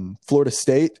to Florida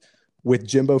State with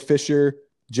Jimbo Fisher.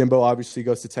 Jimbo obviously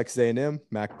goes to Texas A&M.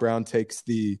 Mac Brown takes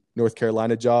the North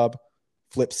Carolina job,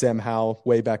 flips Sam Howell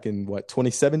way back in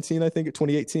 2017, I think, at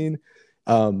 2018.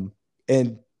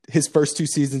 And his first 2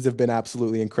 seasons have been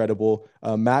absolutely incredible.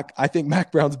 I think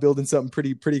Mac Brown's building something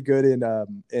pretty good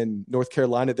in North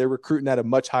Carolina. They're recruiting at a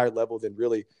much higher level than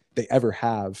really they ever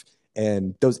have.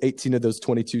 And those 18 of those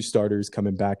 22 starters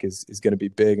coming back is going to be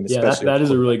big. And Yeah, especially that is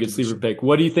a really good position. sleeper pick.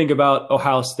 What do you think about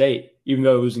Ohio State? Even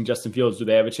though losing Justin Fields, do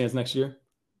they have a chance next year?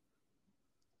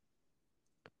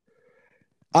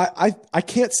 I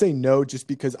can't say no just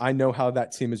because I know how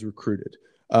that team is recruited.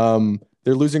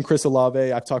 They're losing Chris Olave.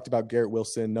 I've talked about Garrett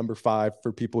Wilson, number 5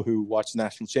 for people who watch the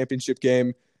national championship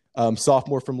game.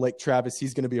 Sophomore from Lake Travis.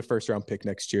 He's going to be a first-round pick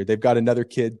next year. They've got another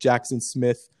kid, Jackson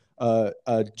Smith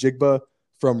Jigba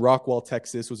from Rockwall,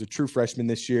 Texas, was a true freshman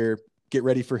this year. Get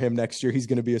ready for him next year. He's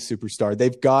going to be a superstar.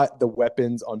 They've got the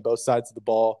weapons on both sides of the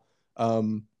ball.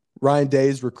 Ryan Day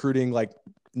is recruiting like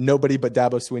nobody but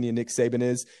Dabo Swinney and Nick Saban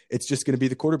is. It's just going to be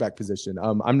the quarterback position.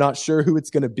 I'm not sure who it's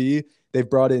going to be. They've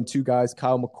brought in 2 guys,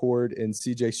 Kyle McCord and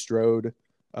CJ Strode,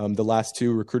 the last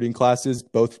 2 recruiting classes,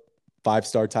 both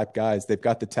 5-star type guys. They've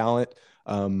got the talent.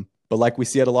 But like we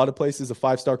see at a lot of places, a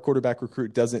 5-star quarterback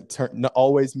recruit doesn't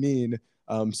always mean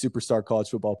superstar college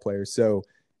football players. So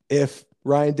if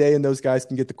Ryan Day and those guys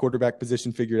can get the quarterback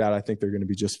position figured out, I think they're going to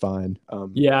be just fine.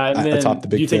 Yeah, and Atop then the do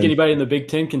Big you think Ten. anybody in the Big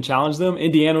Ten can challenge them?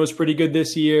 Indiana was pretty good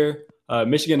this year.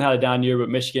 Michigan had a down year, but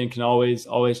Michigan can always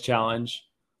challenge.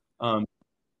 Um,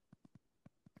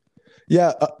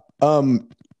 Yeah,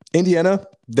 Indiana,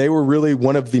 they were really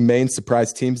one of the main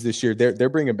surprise teams this year. They're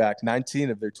bringing back 19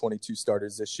 of their 22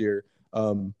 starters this year,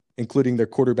 including their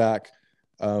quarterback,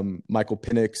 Michael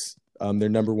Penix, their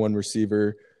number one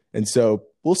receiver. And so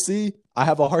we'll see. I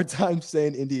have a hard time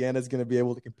saying Indiana's going to be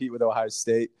able to compete with Ohio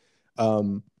State.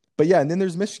 But yeah, and then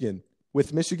there's Michigan.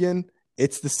 With Michigan,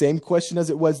 it's the same question as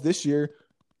it was this year.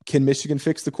 Can Michigan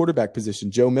fix the quarterback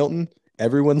position? Joe Milton,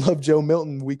 everyone loved Joe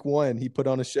Milton week one. He put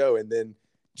on a show, and then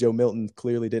Joe Milton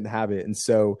clearly didn't have it. And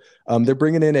so they're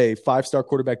bringing in a 5-star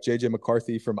quarterback, J.J.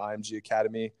 McCarthy from IMG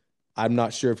Academy. I'm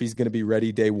not sure if he's going to be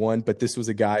ready day one, but this was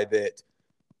a guy that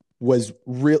was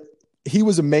real. He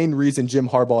was a main reason Jim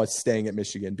Harbaugh is staying at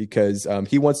Michigan because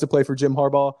he wants to play for Jim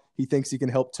Harbaugh. He thinks he can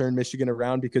help turn Michigan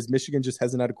around because Michigan just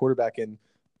hasn't had a quarterback in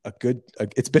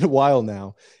it's been a while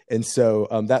now. And so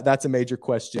that's a major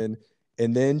question.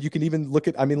 And then you can even look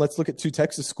at, let's look at 2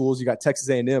 Texas schools. You got Texas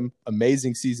A&M,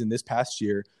 amazing season this past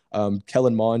year.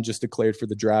 Kellen Mond just declared for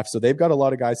the draft. So they've got a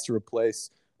lot of guys to replace.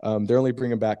 They're only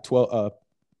bringing back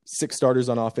 6 starters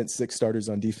on offense, 6 starters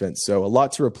on defense. So a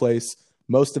lot to replace.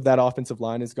 Most of that offensive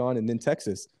line is gone. And then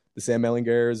Texas, the Sam Ehlinger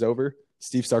era is over.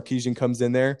 Steve Sarkisian comes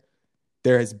in there.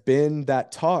 There has been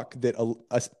that talk that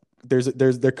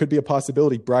there could be a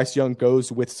possibility Bryce Young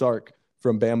goes with Sark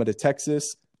from Bama to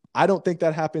Texas. I don't think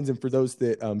that happens. And for those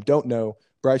that don't know,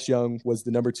 Bryce Young was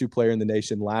the number 2 player in the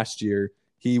nation last year.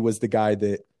 He was the guy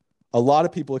that a lot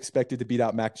of people expected to beat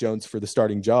out Mac Jones for the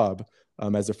starting job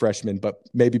as a freshman, but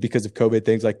maybe because of COVID,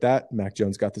 things like that, Mac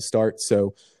Jones got the start.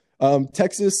 So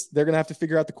Texas, they're going to have to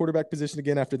figure out the quarterback position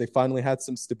again after they finally had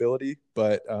some stability.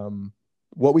 But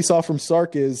what we saw from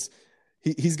Sark is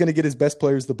he's going to get his best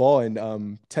players the ball.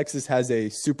 And Texas has a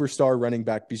superstar running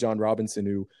back, Bijan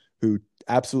Robinson, who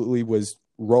absolutely was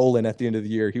rolling at the end of the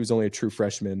year. He was only a true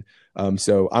freshman.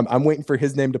 So I'm waiting for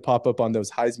his name to pop up on those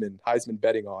Heisman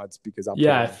betting odds because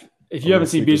if you haven't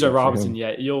seen Bijan Robinson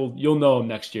yet, you'll know him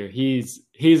next year. He's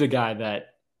a guy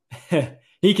that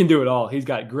he can do it all. He's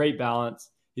got great balance.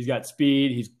 He's got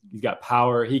speed. He's got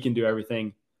power. He can do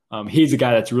everything. He's a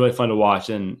guy that's really fun to watch,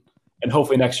 and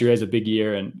hopefully next year has a big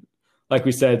year. And like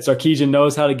we said, Sarkisian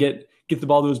knows how to get the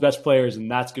ball to his best players,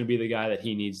 and that's going to be the guy that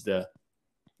he needs to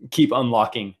keep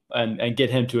unlocking and get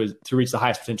him to reach the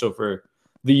highest potential for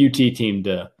the UT team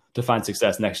to find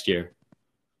success next year.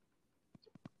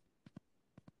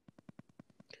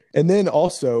 And then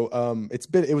also,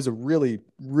 it was a really,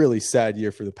 really sad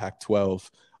year for the Pac-12.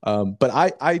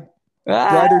 But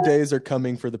brighter days are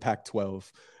coming for the Pac-12.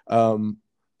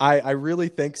 I really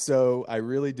think so. I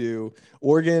really do.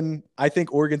 I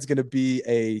think Oregon's going to be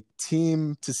a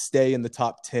team to stay in the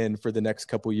top 10 for the next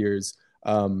couple years.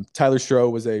 Tyler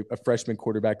Schroe was a freshman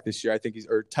quarterback this year. I think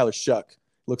Tyler Shuck.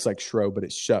 Looks like Schroe, but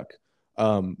it's Shuck.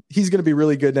 He's going to be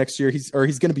really good next year. He's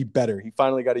going to be better. He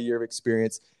finally got a year of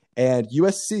experience. And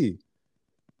USC.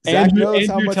 Zach knows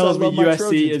how much tells I love me my USC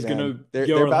Trojans, is going to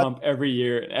go over the hump every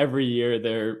year. Every year,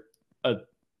 they're a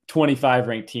 25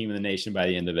 ranked team in the nation by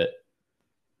the end of it.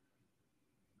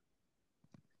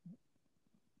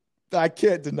 I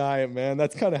can't deny it, man.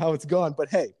 That's kind of how it's gone. But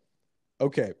hey,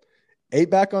 okay. 8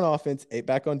 back on offense, 8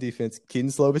 back on defense.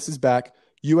 Keaton Slovis is back.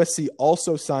 USC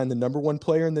also signed the number 1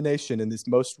 player in the nation in this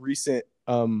most recent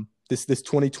this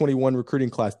 2021 recruiting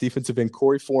class. Defensive end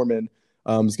Corey Foreman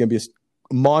is going to be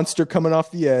a monster coming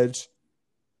off the edge.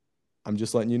 I'm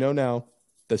just letting you know now.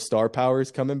 The star power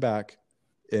is coming back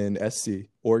in SC.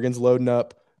 Oregon's loading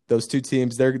up. Those 2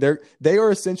 teams, they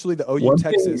are essentially the OU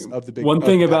Texas of the Big. One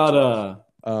thing about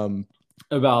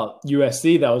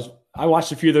USC I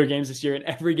watched a few of their games this year, and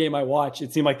every game I watched,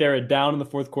 it seemed like they were down in the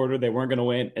 4th quarter. They weren't going to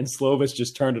win, and Slovis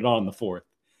just turned it on in the 4th.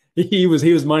 He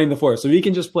was money in the 4th. So if he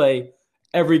can just play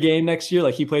every game next year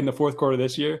like he played in the 4th quarter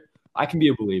this year, I can be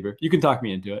a believer. You can talk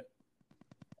me into it.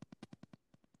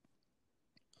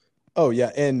 Oh,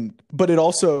 yeah. But it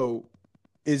also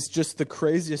is just the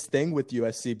craziest thing with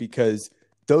USC because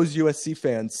those USC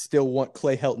fans still want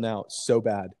Clay Helton out so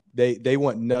bad. They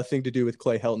want nothing to do with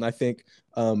Clay Helton. I think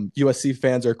USC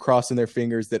fans are crossing their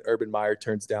fingers that Urban Meyer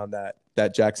turns down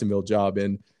that Jacksonville job,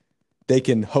 and they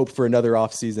can hope for another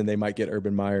offseason they might get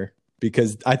Urban Meyer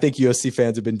because I think USC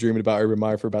fans have been dreaming about Urban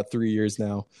Meyer for about 3 years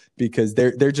now because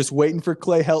they're just waiting for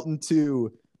Clay Helton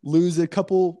to lose a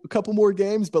couple more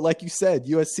games. But like you said,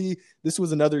 USC, this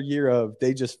was another year of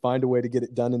they just find a way to get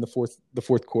it done in the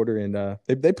fourth quarter, and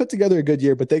they put together a good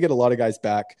year, but they get a lot of guys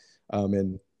back.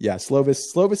 And Yeah,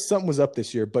 Slovis, something was up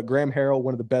this year, but Graham Harrell,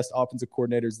 one of the best offensive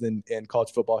coordinators in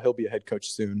college football, he'll be a head coach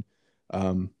soon.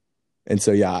 And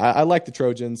so, yeah, I like the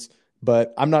Trojans,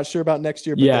 but I'm not sure about next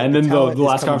year. But Yeah, and then the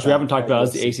last conference we haven't talked about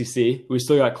is the the ACC. We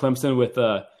still got Clemson with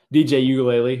DJ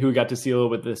Ukulele, who we got to see a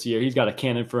little bit this year. He's got a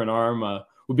cannon for an arm,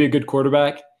 would be a good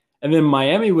quarterback. And then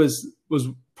Miami was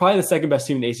probably the second best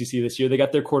team in the ACC this year. They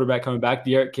got their quarterback coming back,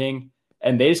 De'Aaron King,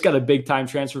 and they just got a big-time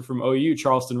transfer from OU,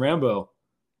 Charleston Rambo.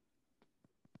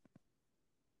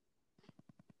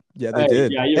 Yeah, they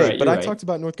did. Yeah, you're right. But I talked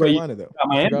about North Carolina, though.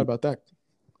 I forgot about that.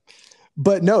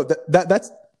 But no,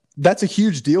 that's a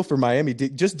huge deal for Miami.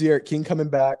 Just De'Aaron King coming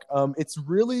back. It's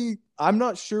really – I'm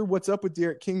not sure what's up with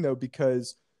De'Aaron King, though,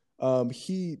 because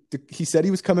he said he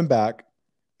was coming back,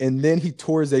 and then he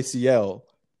tore his ACL.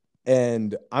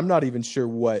 And I'm not even sure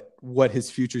what his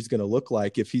future is going to look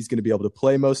like, if he's going to be able to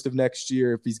play most of next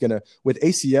year, if he's going to – with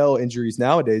ACL injuries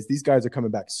nowadays, these guys are coming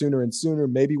back sooner and sooner.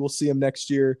 Maybe we'll see him next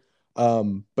year.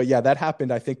 But yeah, that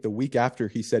happened, I think, the week after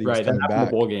he said he was coming back.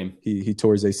 The bowl game. He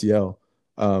tore his ACL.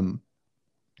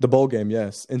 The bowl game,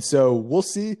 yes. And so we'll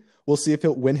see if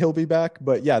when he'll be back.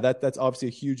 But yeah, that's obviously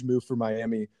a huge move for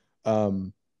Miami.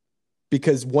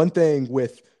 Because one thing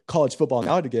with college football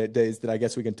nowadays that I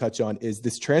guess we can touch on is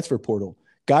this transfer portal.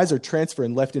 Guys are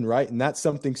transferring left and right, and that's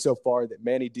something so far that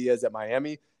Manny Diaz at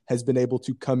Miami has been able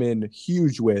to come in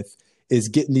huge with, is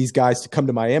getting these guys to come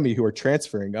to Miami who are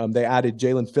transferring. They added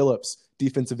Jalen Phillips,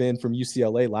 defensive end from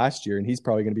UCLA last year, and he's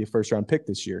probably going to be a first-round pick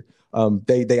this year.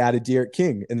 They added De'Aaron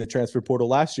King in the transfer portal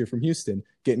last year from Houston,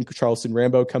 getting Charleston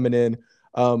Rambo coming in.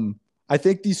 I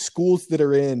think these schools that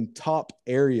are in top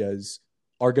areas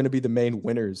are going to be the main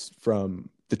winners from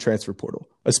the transfer portal,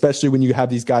 especially when you have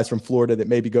these guys from Florida that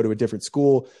maybe go to a different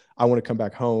school. I want to come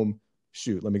back home.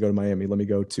 Shoot, let me go to Miami. Let me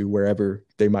go to wherever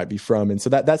they might be from. And so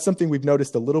that's something we've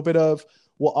noticed a little bit of.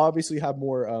 We'll obviously have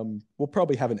more. We'll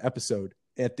probably have an episode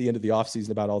at the end of the offseason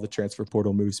about all the transfer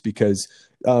portal moves, because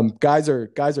guys are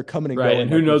coming and right, going. And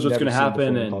who knows what's going to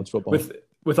happen. And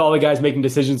with all the guys making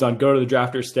decisions on go to the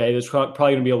draft or stay, there's probably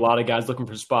going to be a lot of guys looking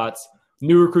for spots.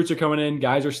 New recruits are coming in.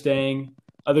 Guys are staying.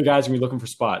 Other guys are going to be looking for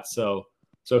spots. So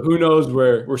who knows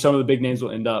where some of the big names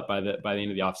will end up by the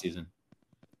end of the offseason.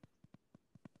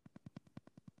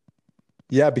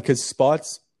 Yeah, because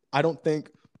spots, I don't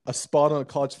think a spot on a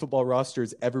college football roster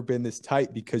has ever been this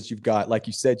tight, because you've got, like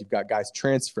you said, you've got guys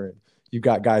transferring. You've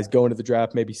got guys going to the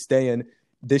draft, maybe staying.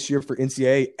 This year for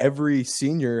NCAA, every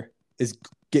senior is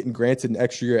getting granted an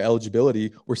extra year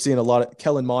eligibility. We're seeing a lot of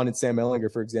Kellen Mond and Sam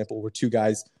Ehlinger, for example, were two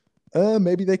guys.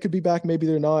 Maybe they could be back, maybe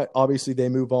they're not. Obviously, they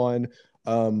move on.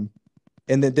 And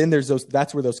then there's those.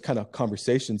 That's where those kind of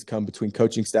conversations come between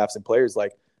coaching staffs and players.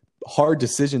 Like, hard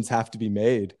decisions have to be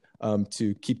made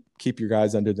to keep your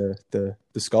guys under the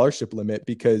scholarship limit,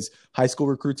 because high school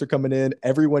recruits are coming in.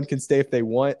 Everyone can stay if they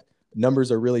want.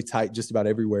 Numbers are really tight just about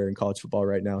everywhere in college football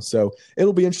right now. So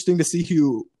it'll be interesting to see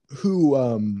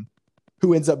who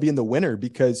ends up being the winner,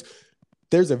 because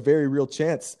there's a very real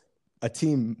chance a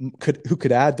team who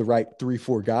could add the right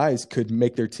 3-4 guys could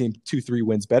make their team 2-3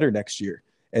 wins better next year.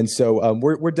 And so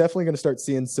we're definitely going to start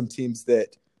seeing some teams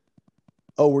that,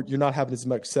 you're not having as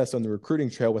much success on the recruiting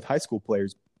trail with high school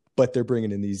players, but they're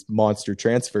bringing in these monster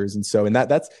transfers. And so,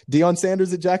 that's Deion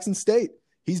Sanders at Jackson State.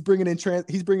 He's bringing in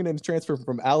a transfer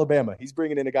from Alabama. He's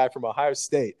bringing in a guy from Ohio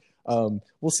State.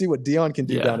 We'll see what Deion can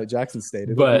do down at Jackson State.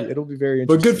 It'll be very interesting.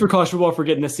 But good for college football for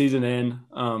getting this season in.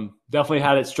 Definitely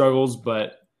had its struggles,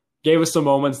 but gave us some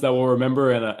moments that we'll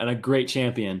remember, and a great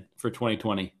champion for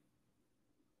 2020.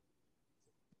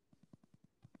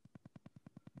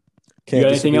 You got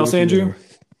anything else, Andrew?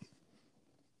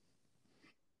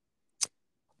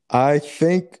 I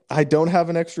think I don't have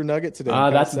an extra nugget today.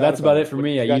 That's about it for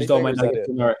me. I used all my nuggets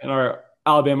in our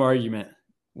Alabama argument.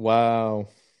 Wow.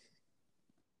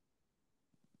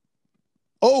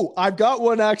 Oh, I've got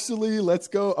one actually. Let's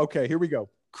go. Okay, here we go.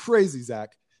 Crazy, Zach.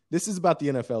 This is about the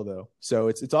NFL though, so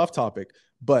it's off topic.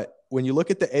 But when you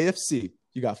look at the AFC,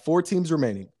 you got 4 teams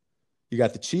remaining. You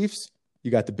got the Chiefs,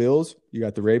 you got the Bills, you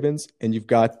got the Ravens, and you've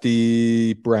got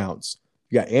the Browns.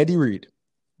 You got Andy Reid.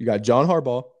 You got John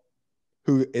Harbaugh,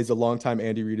 who is a longtime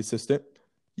Andy Reid assistant.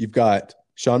 You've got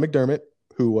Sean McDermott,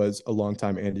 who was a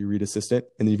longtime Andy Reid assistant.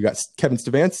 And then you've got Kevin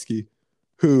Stefanski,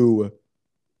 who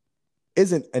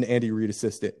isn't an Andy Reid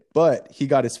assistant, but he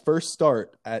got his first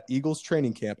start at Eagles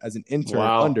training camp as an intern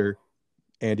under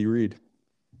Andy Reid.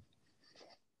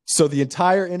 So the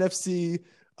entire NFC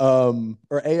or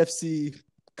AFC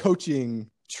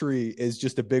coaching tree is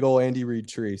just a big old Andy Reid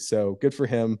tree. So good for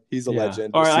him. He's a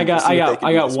legend. All right,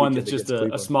 I got one that's just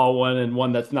a small one, and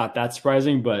one that's not that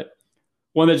surprising, but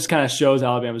one that just kind of shows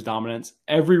Alabama's dominance.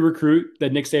 Every recruit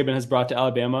that Nick Saban has brought to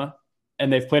Alabama,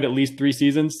 and they've played at least 3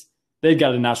 seasons, they've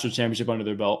got a national championship under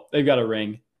their belt. They've got a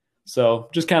ring. So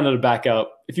just kind of to back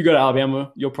up, if you go to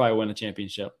Alabama, you'll probably win a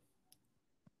championship.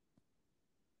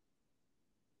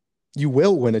 You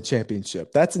will win a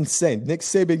championship. That's insane. Nick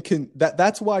Saban can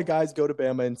that's why guys go to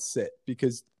Bama and sit,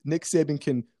 because Nick Saban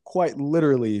can quite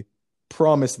literally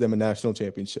promise them a national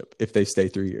championship if they stay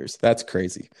 3 years. That's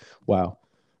crazy. Wow.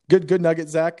 Good nugget,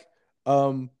 Zach.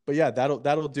 But yeah,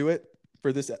 that'll do it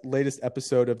for this latest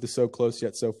episode of the So Close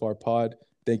Yet So Far pod.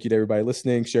 Thank you to everybody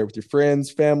listening. Share it with your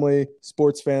friends, family,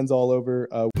 sports fans all over.